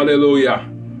 Hallelujah.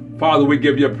 Father, we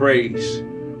give you praise.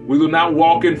 We do not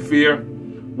walk in fear.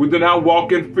 We do not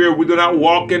walk in fear. We do not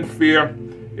walk in fear.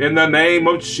 In the name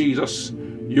of Jesus.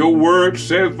 Your word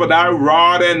says, for thy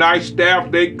rod and thy staff,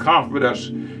 they comfort us.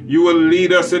 You will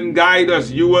lead us and guide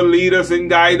us. You will lead us and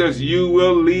guide us. You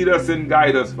will lead us and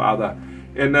guide us, Father.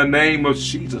 In the name of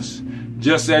Jesus.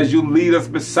 Just as you lead us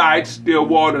beside still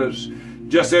waters.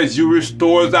 Just as you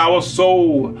restore our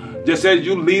soul. Just as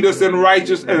you lead us in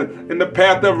the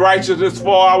path of righteousness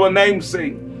for our name's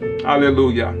sake.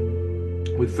 Hallelujah.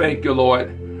 We thank you,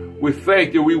 Lord. We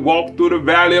thank you. We walk through the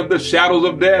valley of the shadows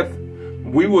of death.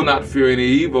 We will not fear any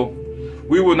evil.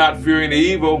 We will not fear any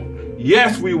evil.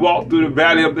 Yes, we walk through the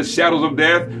valley of the shadows of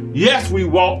death. Yes, we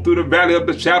walk through the valley of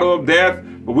the shadow of death,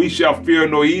 but we shall fear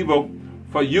no evil.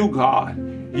 For you, God,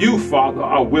 you, Father,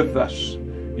 are with us.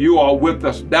 You are with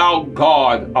us. Thou,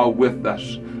 God, are with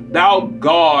us. Thou,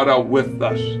 God, are with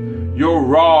us. Your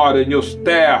rod and your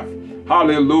staff,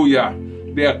 hallelujah,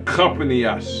 they accompany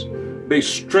us. They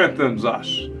strengthens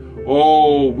us.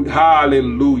 Oh,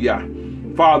 hallelujah.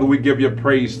 Father, we give you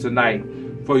praise tonight,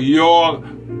 for your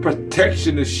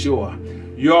protection is sure.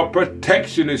 Your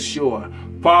protection is sure.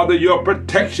 Father, your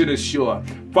protection is sure.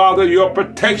 Father, your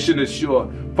protection is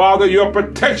sure. Father, your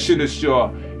protection is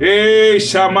sure.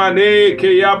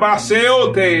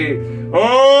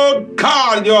 Oh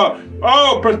God, your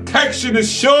protection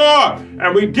is sure.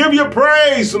 And we give you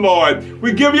praise, Lord.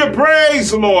 We give you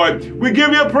praise, Lord. We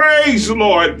give you praise,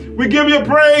 Lord. We give you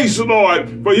praise,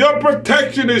 Lord. For your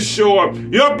protection is sure.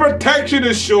 Your protection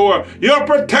is sure. Your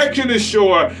protection is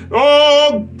sure.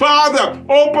 Oh, Father,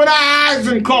 open our eyes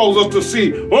and cause us to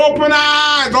see. Open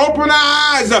eyes, open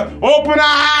eyes, open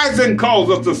eyes and cause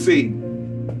us to see.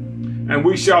 And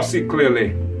we shall see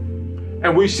clearly.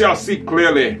 And we shall see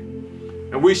clearly.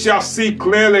 And we shall see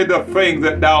clearly the things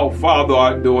that thou, Father,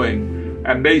 art doing.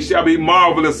 And they shall be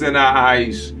marvelous in our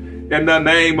eyes. In the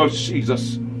name of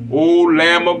Jesus. O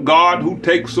Lamb of God, who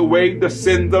takes away the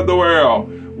sins of the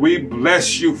world, we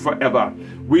bless you forever.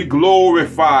 We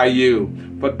glorify you.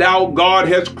 For thou, God,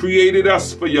 has created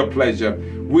us for your pleasure.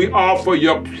 We offer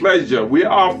your pleasure. We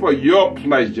offer your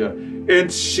pleasure in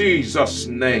Jesus'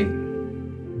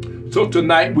 name. So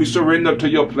tonight we surrender to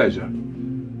your pleasure.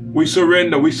 We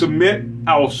surrender. We submit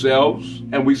ourselves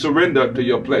and we surrender to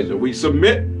your pleasure. We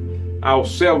submit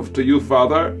ourselves to you,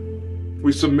 Father.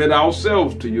 We submit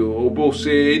ourselves to you.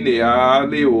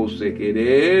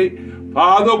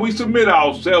 Father, we submit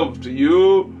ourselves to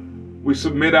you. We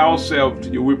submit ourselves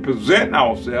to you. We present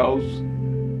ourselves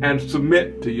and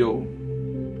submit to you.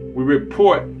 We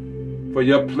report for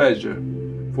your pleasure,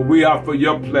 for we are for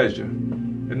your pleasure.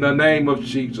 In the name of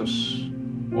Jesus,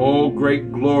 oh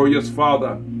great glorious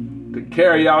Father, to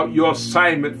carry out your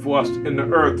assignment for us in the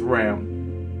earth realm.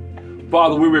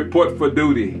 Father, we report for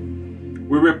duty.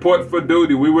 We report for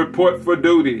duty. We report for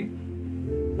duty.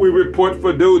 We report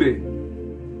for duty.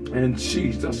 In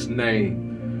Jesus'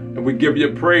 name. And we give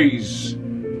you praise.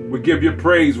 We give you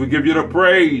praise. We give you the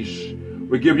praise.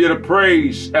 We give you the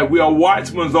praise. As we are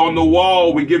watchmen on the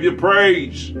wall, we give you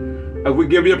praise. As we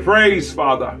give you praise,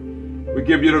 Father, we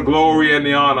give you the glory and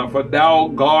the honor. For thou,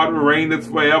 God, reignest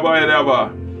forever and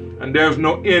ever. And there's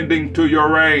no ending to your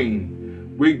reign.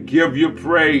 We give you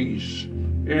praise.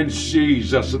 In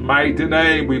Jesus' mighty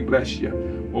name, we bless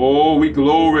you. Oh, we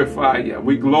glorify you.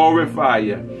 We glorify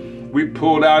you. We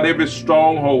pull out every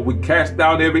stronghold. We cast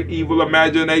down every evil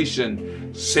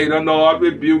imagination. Satan, the Lord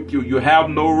rebuke you. You have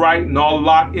no right nor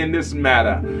lot in this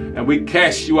matter. And we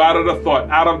cast you out of the thought,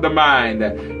 out of the mind.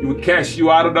 We cast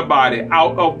you out of the body,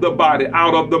 out of the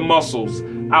muscles,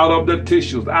 out of the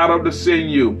tissues, out of the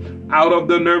sinew, out of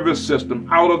the nervous system,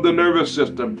 out of the nervous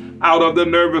system, out of the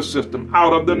nervous system,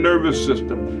 out of the nervous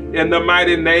system. In the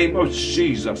mighty name of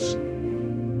Jesus.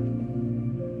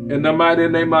 In the mighty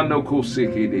name of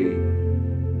Nokosikide.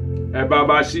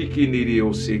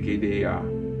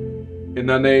 In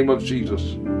the name of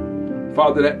Jesus.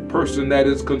 Father, that person that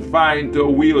is confined to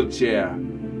a wheelchair,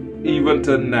 even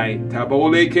tonight, Father,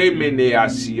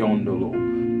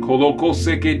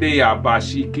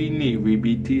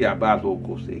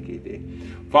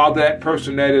 that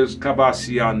person that is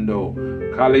kabasiando,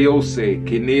 kaleose,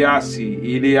 kineasi,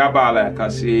 iliabala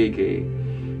kaseke.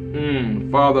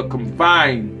 Father,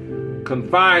 confined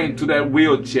to that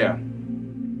wheelchair.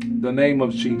 The name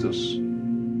of Jesus.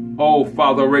 Oh,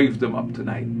 Father, raise them up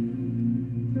tonight.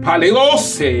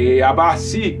 Palilose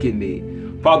abasikini.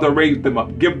 Father, raise them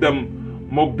up. Give them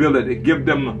mobility. Give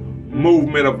them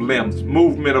movement of limbs.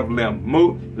 Movement of limbs.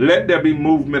 Let there be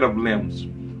movement of limbs.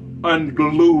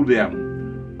 Unglue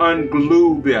them.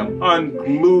 Unglue them.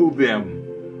 Unglue them.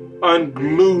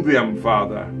 Unglue them,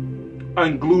 Father.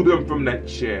 Unglue them from that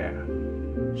chair.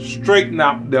 Straighten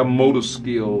out their motor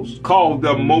skills. Cause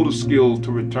their motor skills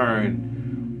to return.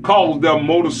 Cause their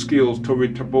motor skills to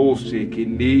return.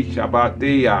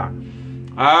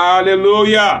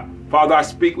 Hallelujah. Father, I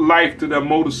speak life to their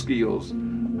motor skills.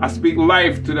 I speak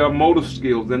life to their motor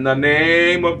skills in the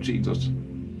name of Jesus.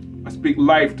 I speak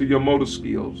life to your motor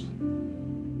skills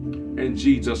in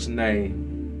Jesus'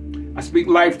 name. I speak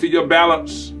life to your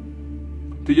balance,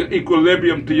 to your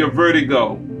equilibrium, to your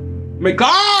vertigo. May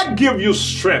God give you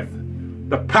strength.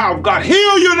 The power of God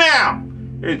heal you now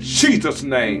in Jesus'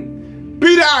 name.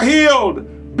 Be thou healed.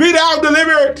 Be thou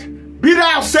delivered. Be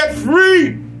thou set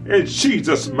free in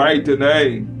Jesus' mighty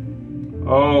name.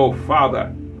 Oh,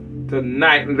 Father,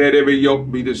 tonight let every yoke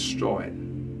be destroyed.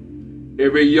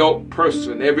 Every yoke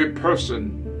person, every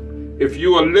person. If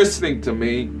you are listening to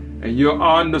me and you're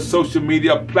on the social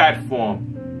media platform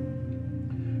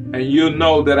and you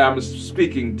know that I'm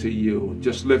speaking to you,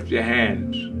 just lift your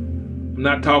hands. I'm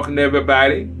not talking to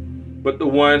everybody. but the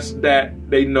ones that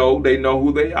they know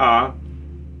who they are.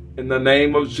 In the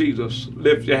name of Jesus,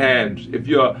 lift your hands. If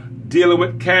you're dealing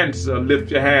with cancer, lift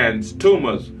your hands.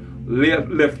 Tumors,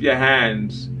 lift your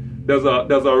hands. There's a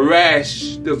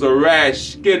rash,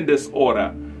 skin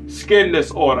disorder,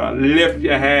 lift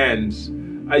your hands.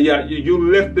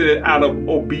 You lifted it out of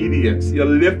obedience. You're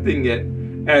lifting it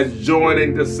as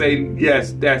joining to say,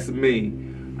 yes, that's me.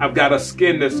 I've got a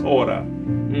skin disorder.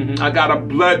 I got a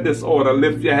blood disorder.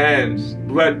 Lift your hands.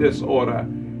 Blood disorder.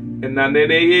 In the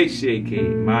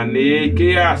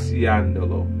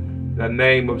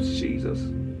name of Jesus.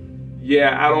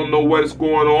 Yeah, I don't know what's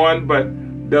going on, but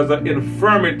there's an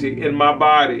infirmity in my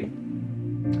body.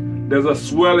 There's a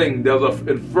swelling. There's an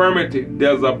infirmity.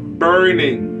 There's a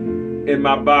burning in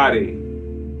my body.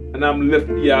 And lift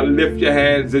your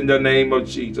hands in the name of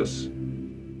Jesus.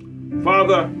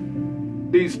 Father,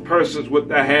 these persons with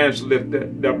their hands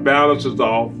lifted, their balance is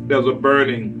off. There's a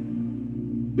burning.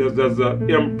 There's an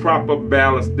improper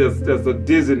balance. There's a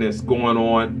dizziness going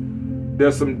on.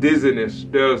 There's some dizziness.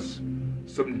 There's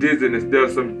some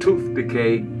tooth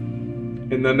decay.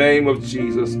 In the name of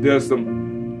Jesus, there's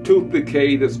some tooth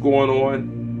decay that's going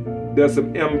on. There's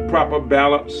some improper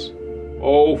balance.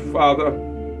 Oh, Father,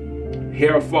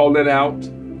 hair falling out.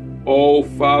 Oh,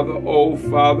 Father,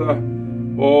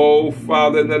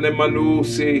 in the name of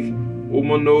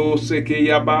Jesus,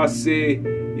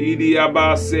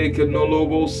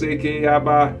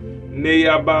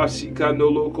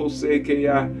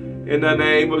 in the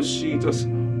name of Jesus.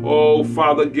 Oh,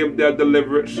 Father, give their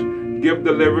deliverance. Give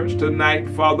deliverance tonight,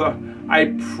 Father.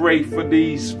 I pray for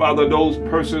these, Father, those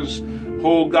persons,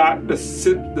 oh God, the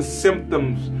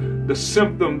symptoms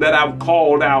that I've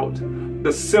called out.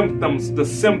 The symptoms,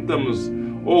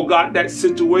 oh God, that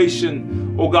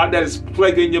situation, oh God, that is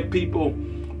plaguing your people.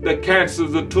 The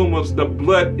cancers, the tumors, the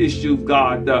blood issues,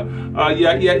 God. The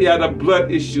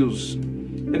blood issues.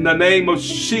 In the name of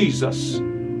Jesus,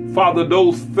 Father,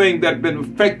 those things that have been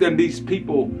affecting these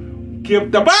people,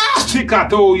 give the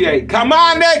Bashikatoye,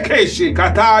 Kamane Keshi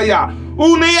Kataya,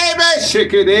 Uniebe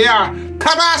Shikidea,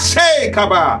 Kabase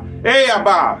Kaba,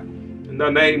 Eaba. In the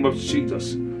name of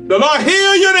Jesus. The Lord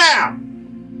heal you now.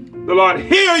 The Lord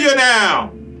heal you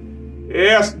now.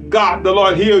 Yes, God, the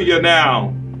Lord heal you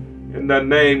now. In the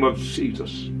name of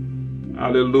Jesus.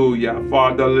 Hallelujah.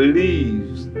 For the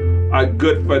leaves are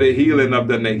good for the healing of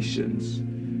the nations.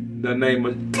 In the name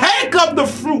of, take up the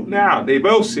fruit now. They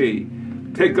both say,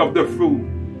 take up the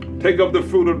fruit. Take up the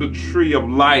fruit of the tree of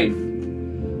life.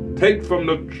 Take from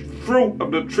the fruit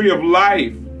of the tree of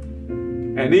life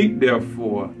and eat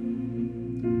therefore.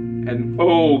 And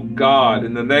oh God,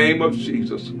 in the name of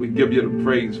Jesus, we give you the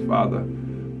praise, Father.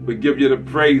 We give you the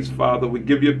praise, Father. We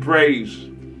give you praise.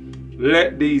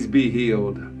 Let these be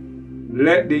healed.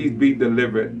 Let these be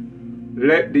delivered.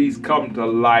 Let these come to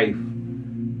life.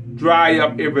 Dry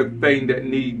up everything that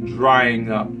needs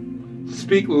drying up.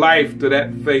 Speak life to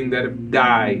that thing that have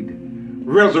died.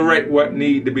 Resurrect what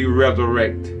needs to be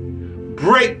resurrected.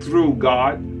 Break through,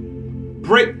 God.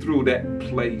 Break through that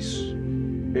place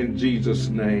in Jesus'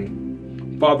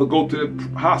 name. Father, go to the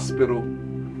hospital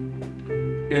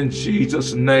in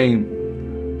Jesus' name.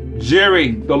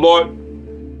 Jerry, the Lord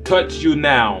touch you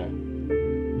now.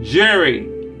 Jerry,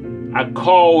 I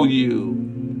call you.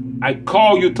 I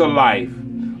call you to life.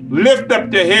 Lift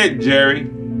up your head, Jerry.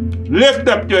 Lift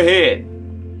up your head.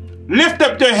 Lift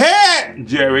up your head,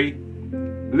 Jerry.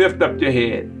 Lift up your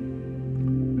head.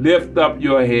 Lift up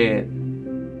your head.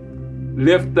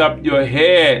 Lift up your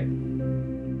head.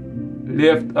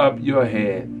 Lift up your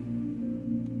head.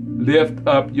 Lift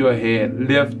up your head.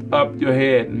 Lift up your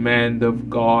head, man of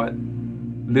God.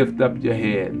 Lift up your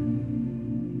head.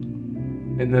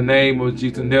 In the name of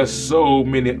Jesus. And there's so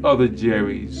many other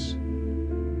Jerrys.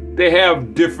 They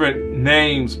have different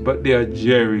names, but they're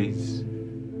Jerrys.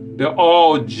 They're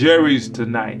all Jerrys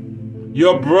tonight.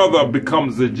 Your brother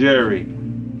becomes a Jerry.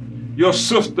 Your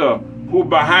sister, who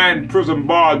behind prison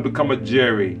bars, become a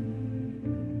Jerry.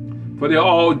 For they're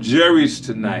all Jerrys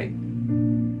tonight.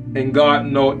 And God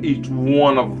knows each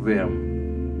one of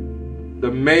them.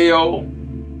 The male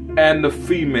and the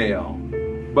female.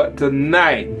 But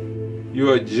tonight,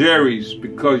 you're Jerry's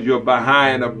because you're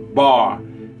behind a bar.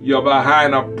 You're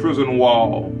behind a prison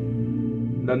wall.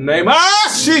 The name of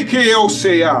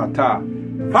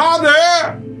Father,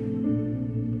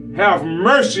 have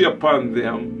mercy upon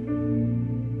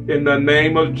them. In the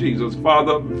name of Jesus.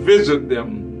 Father, visit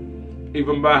them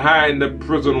even behind the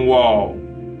prison wall.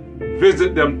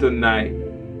 Visit them tonight.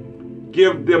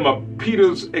 Give them a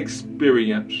Peter's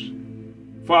experience.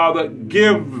 Father,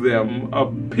 give them a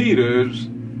Peter's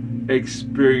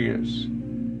experience.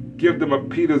 Give them a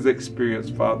Peter's experience,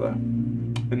 Father.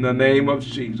 in the name of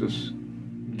Jesus.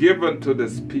 Give unto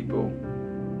this people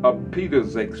a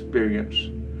Peter's experience.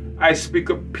 I speak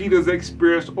of Peter's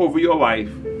experience over your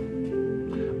life.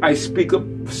 I speak of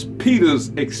Peter's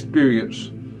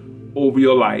experience over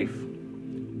your life.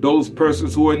 Those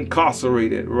persons who are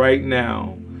incarcerated right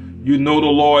now, you know the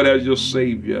Lord as your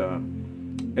Savior.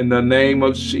 In the name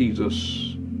of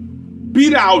Jesus, be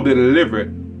thou delivered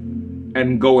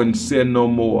and go and sin no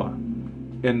more.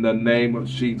 In the name of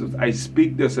Jesus, I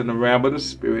speak this in the realm of the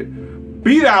Spirit.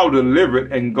 Be thou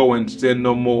delivered and go and sin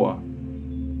no more.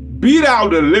 Be thou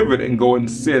delivered and go and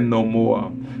sin no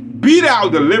more. Be thou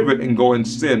delivered and go and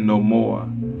sin no more.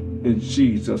 In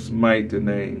Jesus' mighty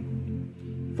name.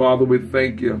 Father, we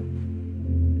thank you.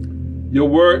 Your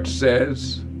word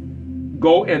says,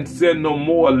 go and sin no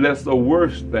more, lest the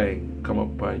worst thing come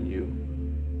upon you.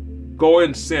 Go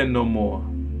and sin no more.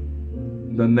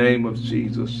 In the name of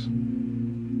Jesus.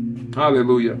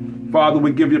 Hallelujah. Father,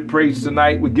 we give you praise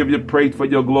tonight. We give you praise for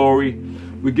your glory.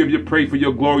 We give you praise for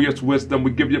your glorious wisdom.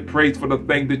 We give you praise for the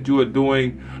thing that you are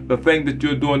doing. The thing that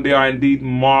you're doing, they are indeed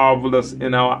marvelous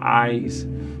in our eyes.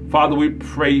 Father, we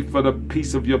pray for the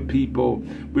peace of your people.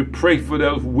 We pray for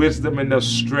their wisdom and their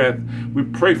strength. We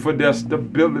pray for their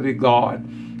stability, God,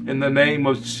 in the name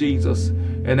of Jesus.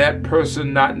 And that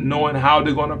person not knowing how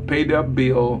they're going to pay their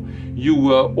bill, you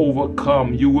will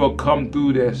overcome. You will come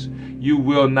through this. You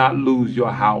will not lose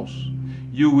your house.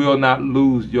 You will not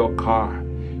lose your car.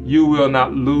 You will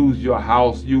not lose your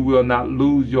house. You will not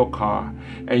lose your car.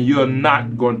 And you're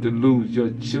not going to lose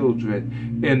your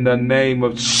children in the name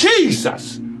of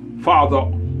Jesus. Father,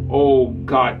 oh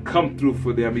God, come through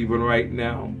for them even right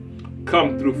now.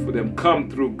 Come through for them. Come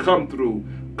through, come through,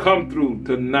 come through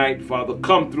tonight, Father.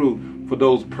 Come through for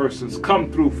those persons.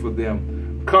 Come through for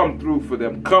them. Come through for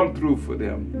them. Come through for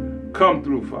them. Come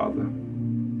through, Father.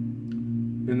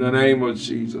 In the name of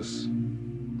Jesus.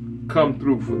 Come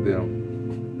through for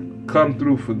them. Come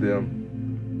through for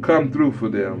them. Come through for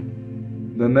them.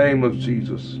 In the name of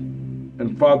Jesus.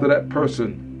 And Father, that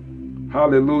person,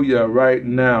 hallelujah, right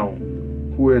now,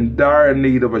 who are in dire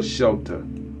need of a shelter,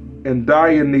 in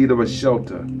dire need of a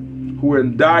shelter, who are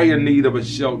in dire need of a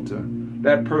shelter,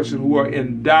 that person who are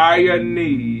in dire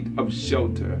need of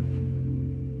shelter.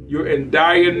 You're in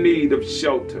dire need of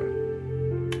shelter.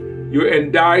 You're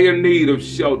in dire need of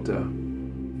shelter.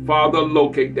 Father,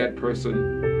 locate that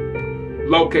person.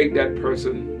 Locate that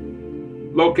person.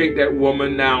 Locate that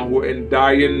woman now who are in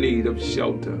dire need of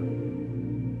shelter.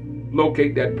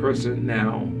 Locate that person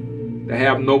now that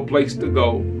have no place to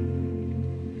go.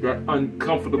 Your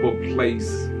uncomfortable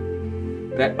place.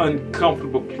 That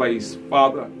uncomfortable place.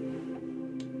 Father,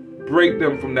 break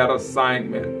them from that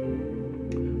assignment.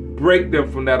 Break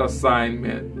them from that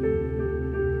assignment.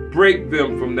 Break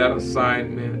them from that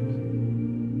assignment.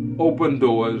 Open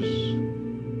doors.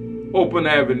 Open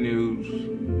avenues.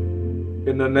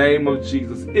 In the name of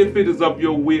Jesus. If it is of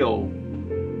your will.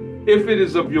 If it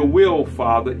is of your will,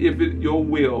 Father, if it your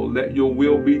will, let your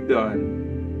will be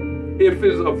done. If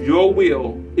it's of your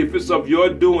will, if it's of your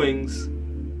doings,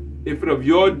 if it's of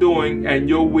your doing and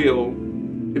your will,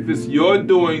 if it's your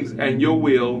doings and your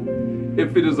will,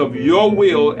 if it is of your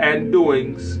will and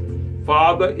doings,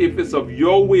 Father, if it's of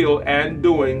your will and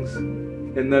doings,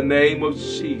 in the name of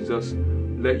Jesus,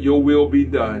 let your will be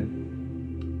done.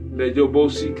 Let your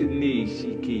bosikini,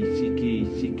 shiki, shiki,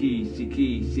 shiki,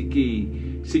 shiki, shiki.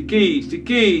 Siki,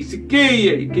 siki,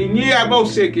 siki, kinia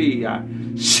bosekia,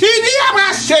 shinia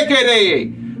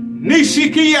basekere,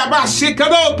 nishikia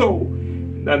basekadoto.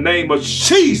 In the name of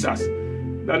Jesus,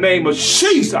 the name of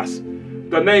Jesus,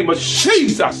 the name of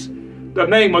Jesus, the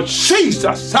name of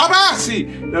Jesus,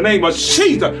 Sabasi, the name of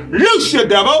Jesus. Loose your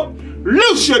devil,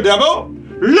 loose your devil,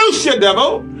 loose your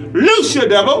devil, loose your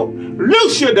devil,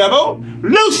 loose your devil,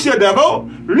 loose your devil,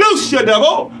 loose your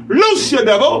devil, loose your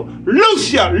devil,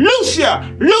 loose your, loose your,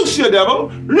 loose your devil,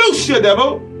 loose your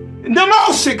devil. In the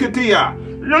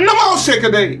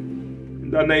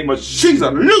name of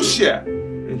Jesus, loose you.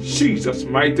 In Jesus'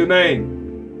 mighty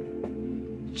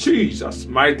name. Jesus'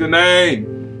 mighty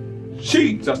name.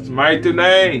 Jesus' mighty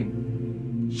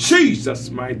name. Jesus'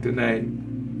 mighty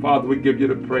name. Father, we give you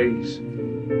the praise.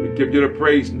 We give you the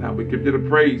praise now. We give you the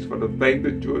praise for the thing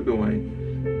that you are doing.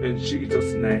 In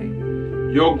Jesus'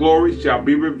 name. Your glory shall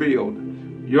be revealed.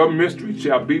 Your mystery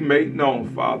shall be made known,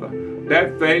 Father.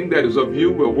 That thing that is of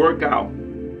you will work out.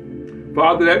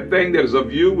 Father, that thing that is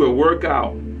of you will work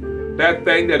out. That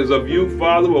thing that is of you,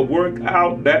 Father, will work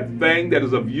out. That thing that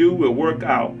is of you will work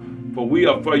out. For we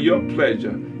are for your pleasure.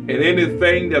 And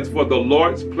anything that's for the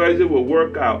Lord's pleasure will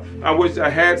work out. I wish I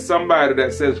had somebody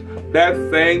that says, that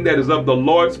thing that is of the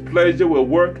Lord's pleasure will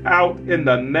work out in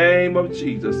the name of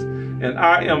Jesus. and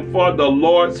I am for the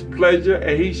Lord's pleasure,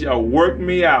 and he shall work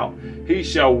me out. He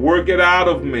shall work it out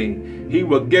of me. He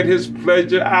will get his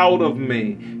pleasure out of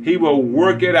me. He will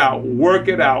work it out, work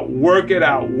it out, work it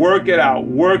out, work it out,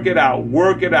 work it out,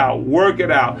 work it out, work it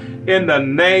out, in the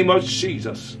name of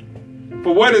Jesus.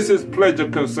 For what is his pleasure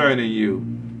concerning you?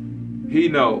 He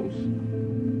knows.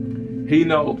 He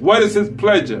knows. What is his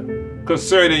pleasure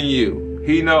concerning you?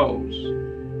 He knows.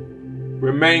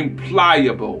 Remain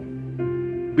pliable.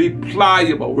 Be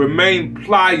pliable. Remain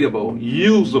pliable.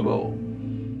 Usable.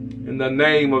 In the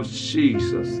name of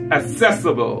Jesus.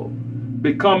 Accessible.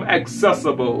 Become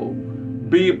accessible.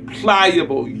 Be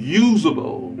pliable.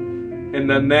 Usable. In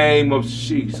the name of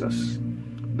Jesus.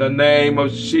 The name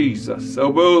of Jesus.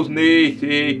 Oh,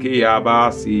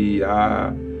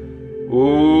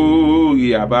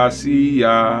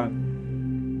 Yabasiya.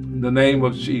 In the name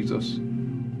of Jesus.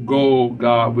 Go,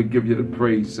 God, we give you the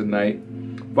praise tonight.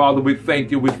 Father, we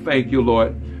thank you. We thank you,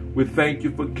 Lord. We thank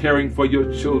you for caring for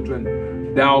your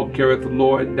children. Thou careth,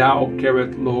 Lord. Thou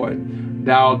careth, Lord.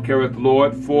 Thou careth,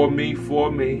 Lord, for me, for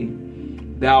me.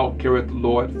 Thou careth,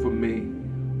 Lord, for me.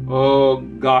 Oh,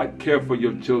 God, care for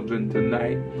your children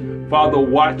tonight. Father,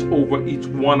 watch over each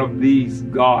one of these,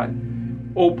 God.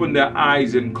 Open their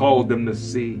eyes and cause them to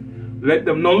see. Let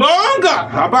them no longer,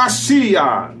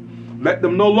 Habashia. Let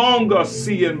them no longer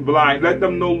see in blind. Let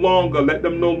them no longer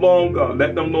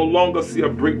see a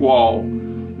brick wall.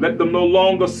 Let them no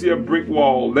longer see a brick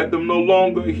wall. Let them no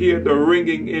longer hear the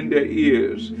ringing in their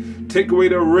ears. Take away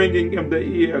the ringing in the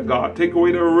ear, God. Take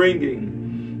away the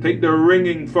ringing. Take the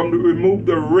ringing remove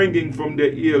the ringing from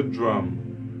their eardrum.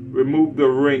 Remove the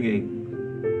ringing.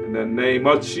 In the name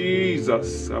of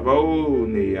Jesus. Father,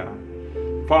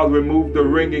 remove the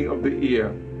ringing of the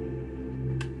ear.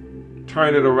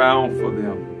 Turn it around for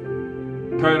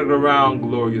them. Turn it around,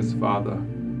 glorious Father.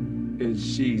 In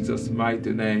Jesus'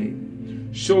 mighty name.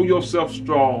 Show yourself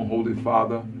strong, Holy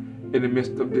Father, in the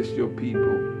midst of this, your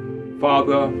people.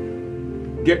 Father,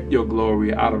 get your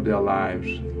glory out of their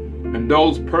lives. And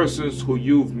those persons who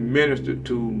you've ministered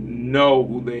to know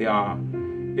who they are.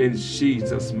 In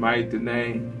Jesus' mighty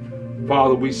name.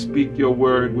 Father, we speak your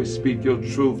word. We speak your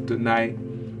truth tonight.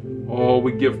 Oh,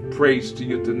 we give praise to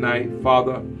you tonight.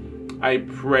 Father, I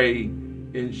pray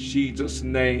in Jesus'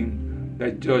 name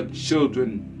that your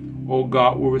children, oh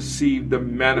God, will receive the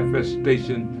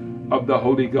manifestation of the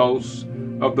Holy Ghost,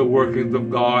 of the workings of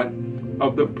God,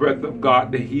 of the breath of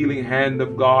God, the healing hand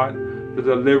of God, the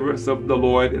deliverance of the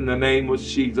Lord in the name of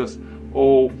Jesus.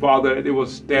 Oh, Father, they will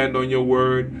stand on your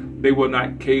word. They will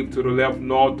not cave to the left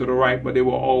nor to the right, but they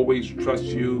will always trust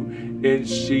you in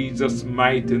Jesus'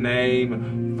 mighty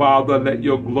name. Father, let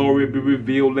your glory be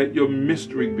revealed. Let your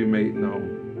mystery be made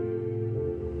known.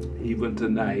 Even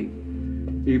tonight,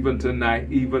 even tonight,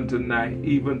 even tonight,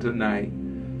 even tonight.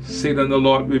 Satan, the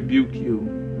Lord rebuke you.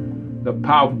 The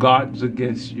power of God is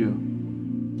against you.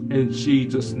 In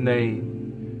Jesus' name.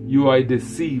 You are a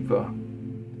deceiver,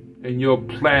 and your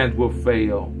plans will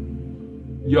fail.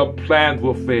 Your plans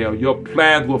will fail. Your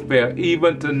plans will fail.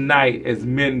 Even tonight, as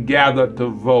men gather to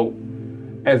vote,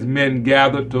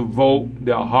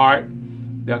 their heart,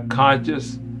 their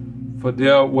conscience, for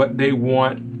what they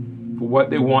want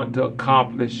to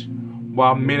accomplish,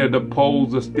 while many of the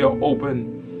polls are still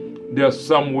open, they're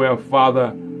somewhere, Father,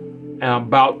 and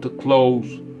about to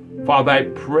close. Father, I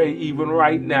pray even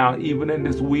right now, even in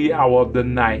this wee hour of the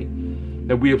night,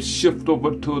 that we have shifted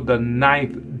over to the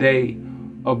 9th day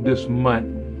of this month.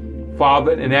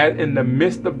 Father, and in the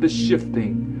midst of the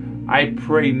shifting, I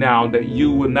pray now that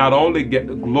you will not only get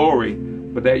the glory,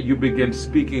 but that you begin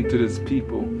speaking to this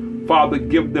people. Father,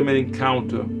 give them an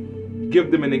encounter. Give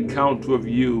them an encounter of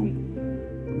you.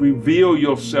 Reveal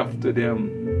yourself to them.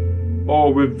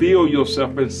 Or reveal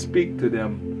yourself and speak to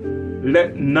them.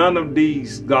 Let none of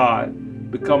these, God,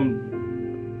 become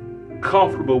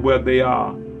comfortable where they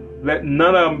are. Let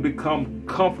none of them become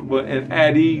comfortable and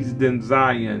at ease in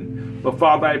Zion. But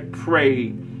Father, I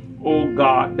pray, oh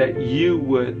God, that you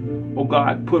would, oh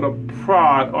God, put a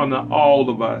prod on all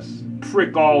of us.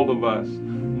 Prick all of us.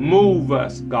 Move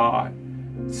us, God.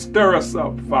 Stir us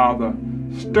up, Father.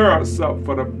 Stir us up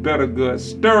for the better good.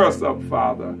 Stir us up,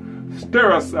 Father.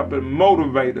 Stir us up and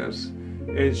motivate us.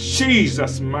 In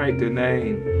Jesus' mighty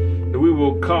name, that we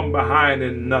will come behind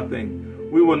in nothing.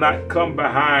 We will not come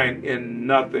behind in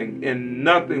nothing. In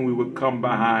nothing we will come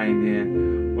behind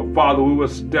in. But Father, we will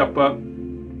step up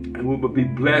and we will be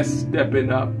blessed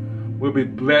stepping up. We'll be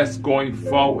blessed going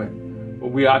forward.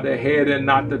 But we are the head and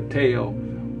not the tail.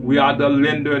 We are the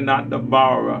lender and not the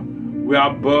borrower. We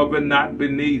are above and not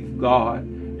beneath, God.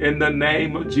 in the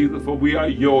name of Jesus, for we are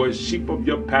yours, sheep of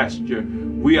your pasture.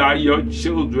 We are your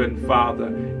children, Father.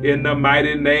 In the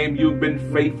mighty name, you've been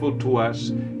faithful to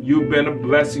us. You've been a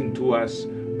blessing to us.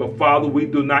 But Father, we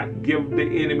do not give the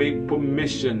enemy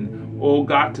permission, oh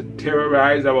God, to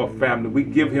terrorize our family. We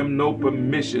give him no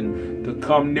permission to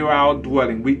come near our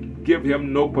dwelling. We give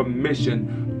him no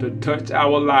permission to touch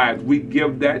our lives. We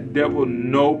give that devil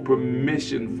no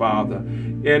permission, Father,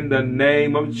 in the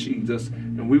name of Jesus.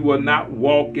 And we will not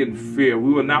walk in fear.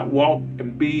 We will not walk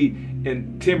and be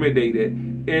intimidated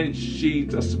in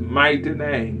Jesus' mighty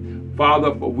name.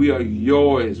 Father, for we are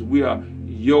yours. We are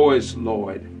yours,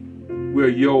 Lord. We're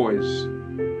yours.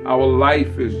 Our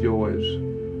life is yours.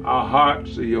 Our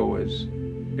hearts are yours.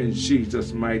 In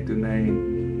Jesus' mighty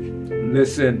name.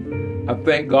 Listen, I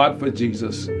thank God for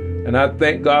Jesus. And I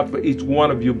thank God for each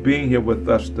one of you being here with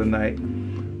us tonight.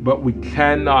 But we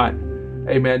cannot,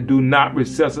 amen, do not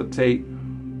resuscitate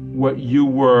what you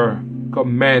were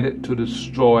commanded to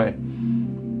destroy.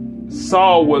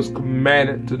 Saul was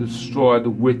commanded to destroy the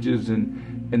witches and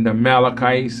the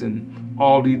Amalekites and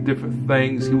all these different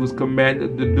things. He was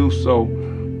commanded to do so.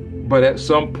 But at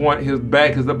some point, his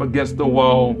back is up against the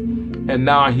wall, and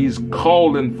now he's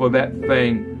calling for that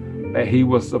thing that he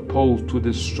was supposed to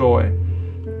destroy.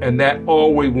 And that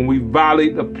always, when we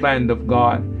violate the plan of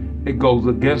God, it goes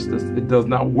against us. It does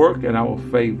not work in our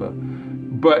favor.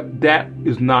 But that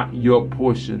is not your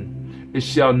portion. It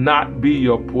shall not be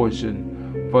your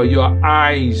portion, for your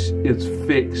eyes is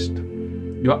fixed.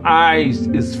 Your eyes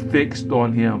is fixed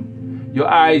on him. Your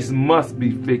eyes must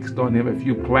be fixed on him if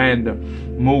you plan to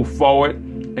move forward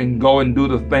and go and do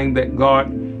the thing that God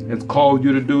has called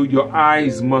you to do. Your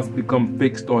eyes must become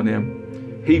fixed on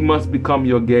him. He must become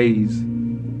your gaze.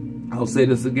 I'll say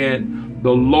this again.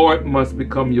 The Lord must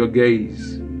become your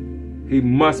gaze. He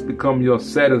must become your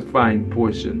satisfying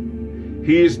portion.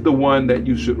 He is the one that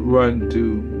you should run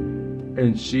to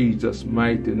in Jesus'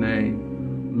 mighty name.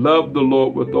 Love the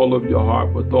Lord with all of your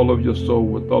heart, with all of your soul,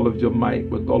 with all of your might,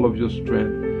 with all of your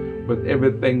strength, with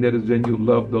everything that is in you.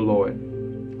 Love the Lord.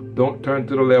 Don't turn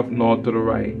to the left nor to the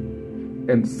right.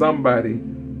 And somebody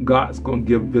God's going to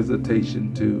give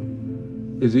visitation to.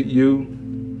 Is it you?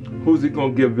 Who's he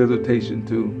going to give visitation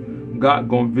to? God's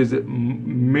going to visit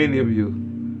many of you.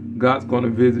 God's going to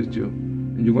visit you.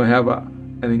 And you're going to have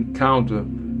an encounter.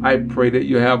 I pray that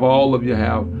you have, all of you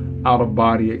have,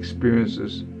 out-of-body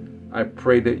experiences. I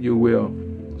pray that you will.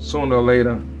 Sooner or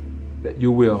later, that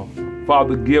you will.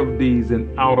 Father, give these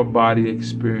an out-of-body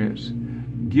experience.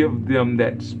 Give them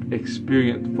that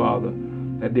experience, Father,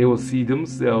 that they will see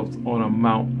themselves on a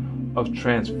mount of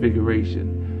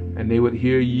transfiguration. And they would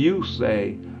hear you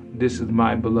say, "This is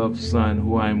my beloved Son,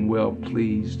 who I am well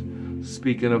pleased."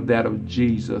 Speaking of that of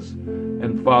Jesus.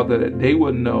 And Father, that they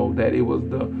would know that it was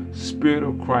the Spirit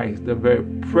of Christ, the very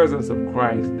presence of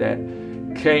Christ that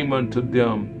came unto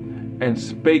them and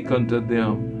spake unto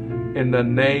them in the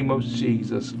name of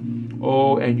Jesus.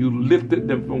 Oh, and you lifted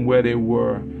them from where they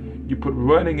were. You put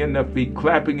running in their feet,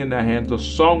 clapping in their hands, a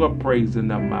song of praise in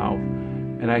their mouth.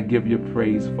 And I give you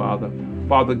praise, Father.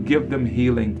 Father, give them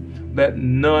healing. Let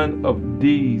none of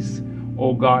these,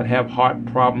 oh God, have heart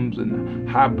problems and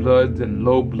high bloods and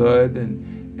low blood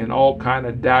and all kind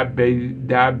of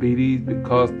diabetes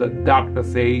because the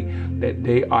doctors say that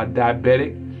they are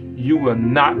diabetic. You will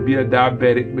not be a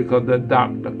diabetic because the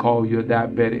doctor called you a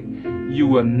diabetic. You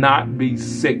will not be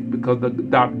sick because the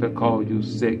doctor called you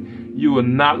sick. You will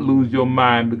not lose your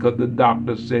mind because the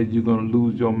doctor said you're going to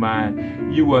lose your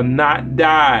mind. You will not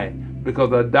die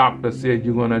because the doctor said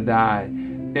you're going to die.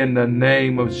 In the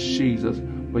name of Jesus.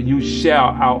 But you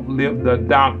shall outlive the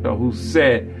doctor who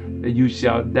said that you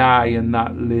shall die and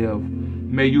not live.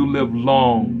 May you live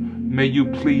long. May you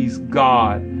please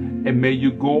God. And may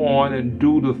you go on and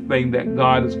do the thing that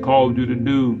God has called you to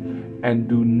do. And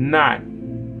do not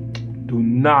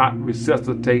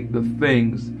resuscitate the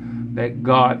things that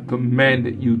God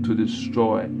commanded you to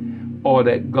destroy, or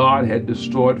that God had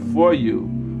destroyed for you.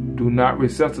 Do not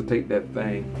resuscitate that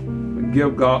thing. But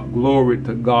give God glory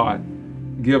to God.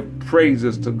 Give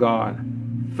praises to God.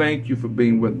 Thank you for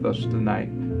being with us tonight.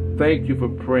 Thank you for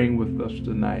praying with us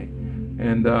tonight.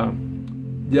 And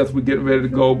yes, we're getting ready to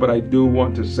go, but I do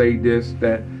want to say this,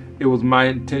 that it was my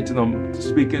intention. I'm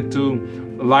speaking to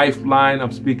Lifeline.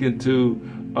 I'm speaking to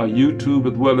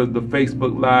YouTube as well as the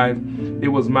Facebook Live. It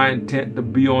was my intent to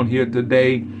be on here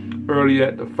today early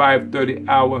at the 5:30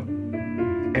 hour.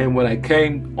 And when I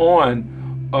came on,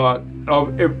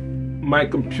 my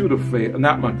computer failed.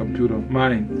 Not my computer,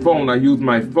 my phone. I used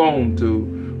my phone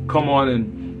to come on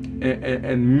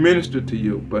and minister to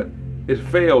you, but it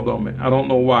failed on me. I don't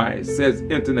know why. It says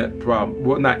internet problem.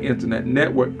 Well, not internet,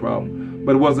 network problem.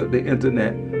 but it wasn't the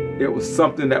internet. It was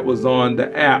something that was on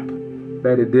the app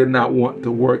that it did not want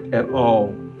to work at all.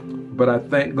 But I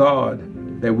thank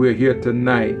God that we're here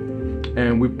tonight,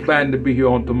 and we plan to be here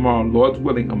on tomorrow. Lord's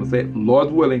willing, I'm going to say it,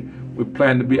 Lord's willing, I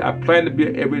plan to be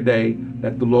here every day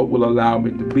that the Lord will allow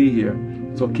me to be here.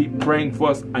 So keep praying for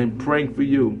us. I'm praying for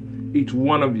you, each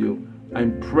one of you.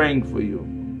 I'm praying for you.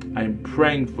 I'm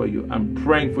praying for you. I'm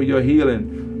praying for your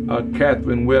healing,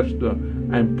 Catherine Webster.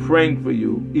 I'm praying for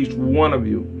you, each one of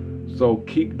you. So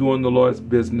keep doing the Lord's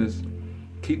business.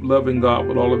 Keep loving God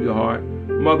with all of your heart.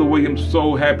 Mother Williams,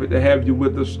 so happy to have you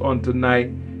with us on tonight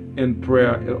in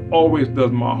prayer. It always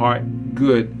does my heart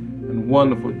good and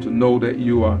wonderful to know that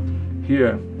you are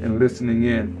here and listening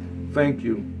in. Thank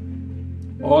you.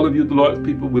 All of you, the Lord's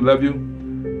people, we love you.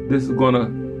 This is gonna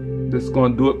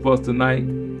do it for us tonight.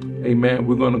 Amen.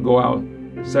 We're gonna go out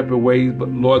separate ways, but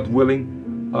Lord's willing,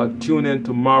 tune in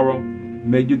tomorrow.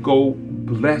 May you go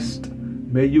blessed.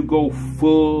 May you go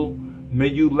full. May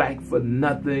you lack for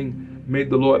nothing. May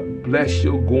the Lord bless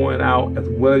your going out as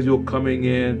well as your coming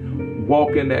in.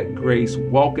 Walk in that grace.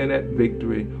 Walk in that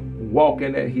victory. Walk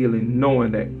in that healing,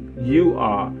 knowing that you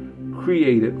are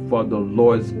created for the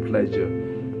Lord's pleasure.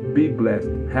 Be blessed.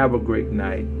 Have a great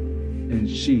night. In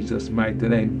Jesus' mighty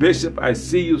name. Bishop, I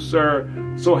see you, sir.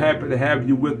 So happy to have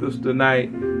you with us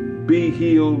tonight. Be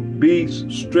healed. Be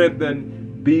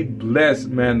strengthened. Be blessed,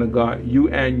 man of God. You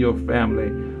and your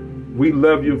family. We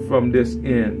love you from this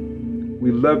end.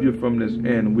 We love you from this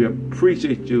end. We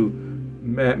appreciate you,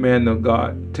 man of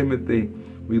God. Timothy,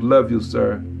 we love you,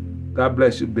 sir. God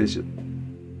bless you, Bishop.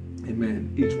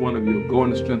 Amen. Each one of you, go in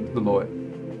the strength of the Lord.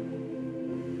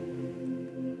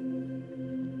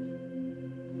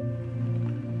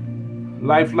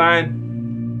 Lifeline,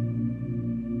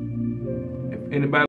 if anybody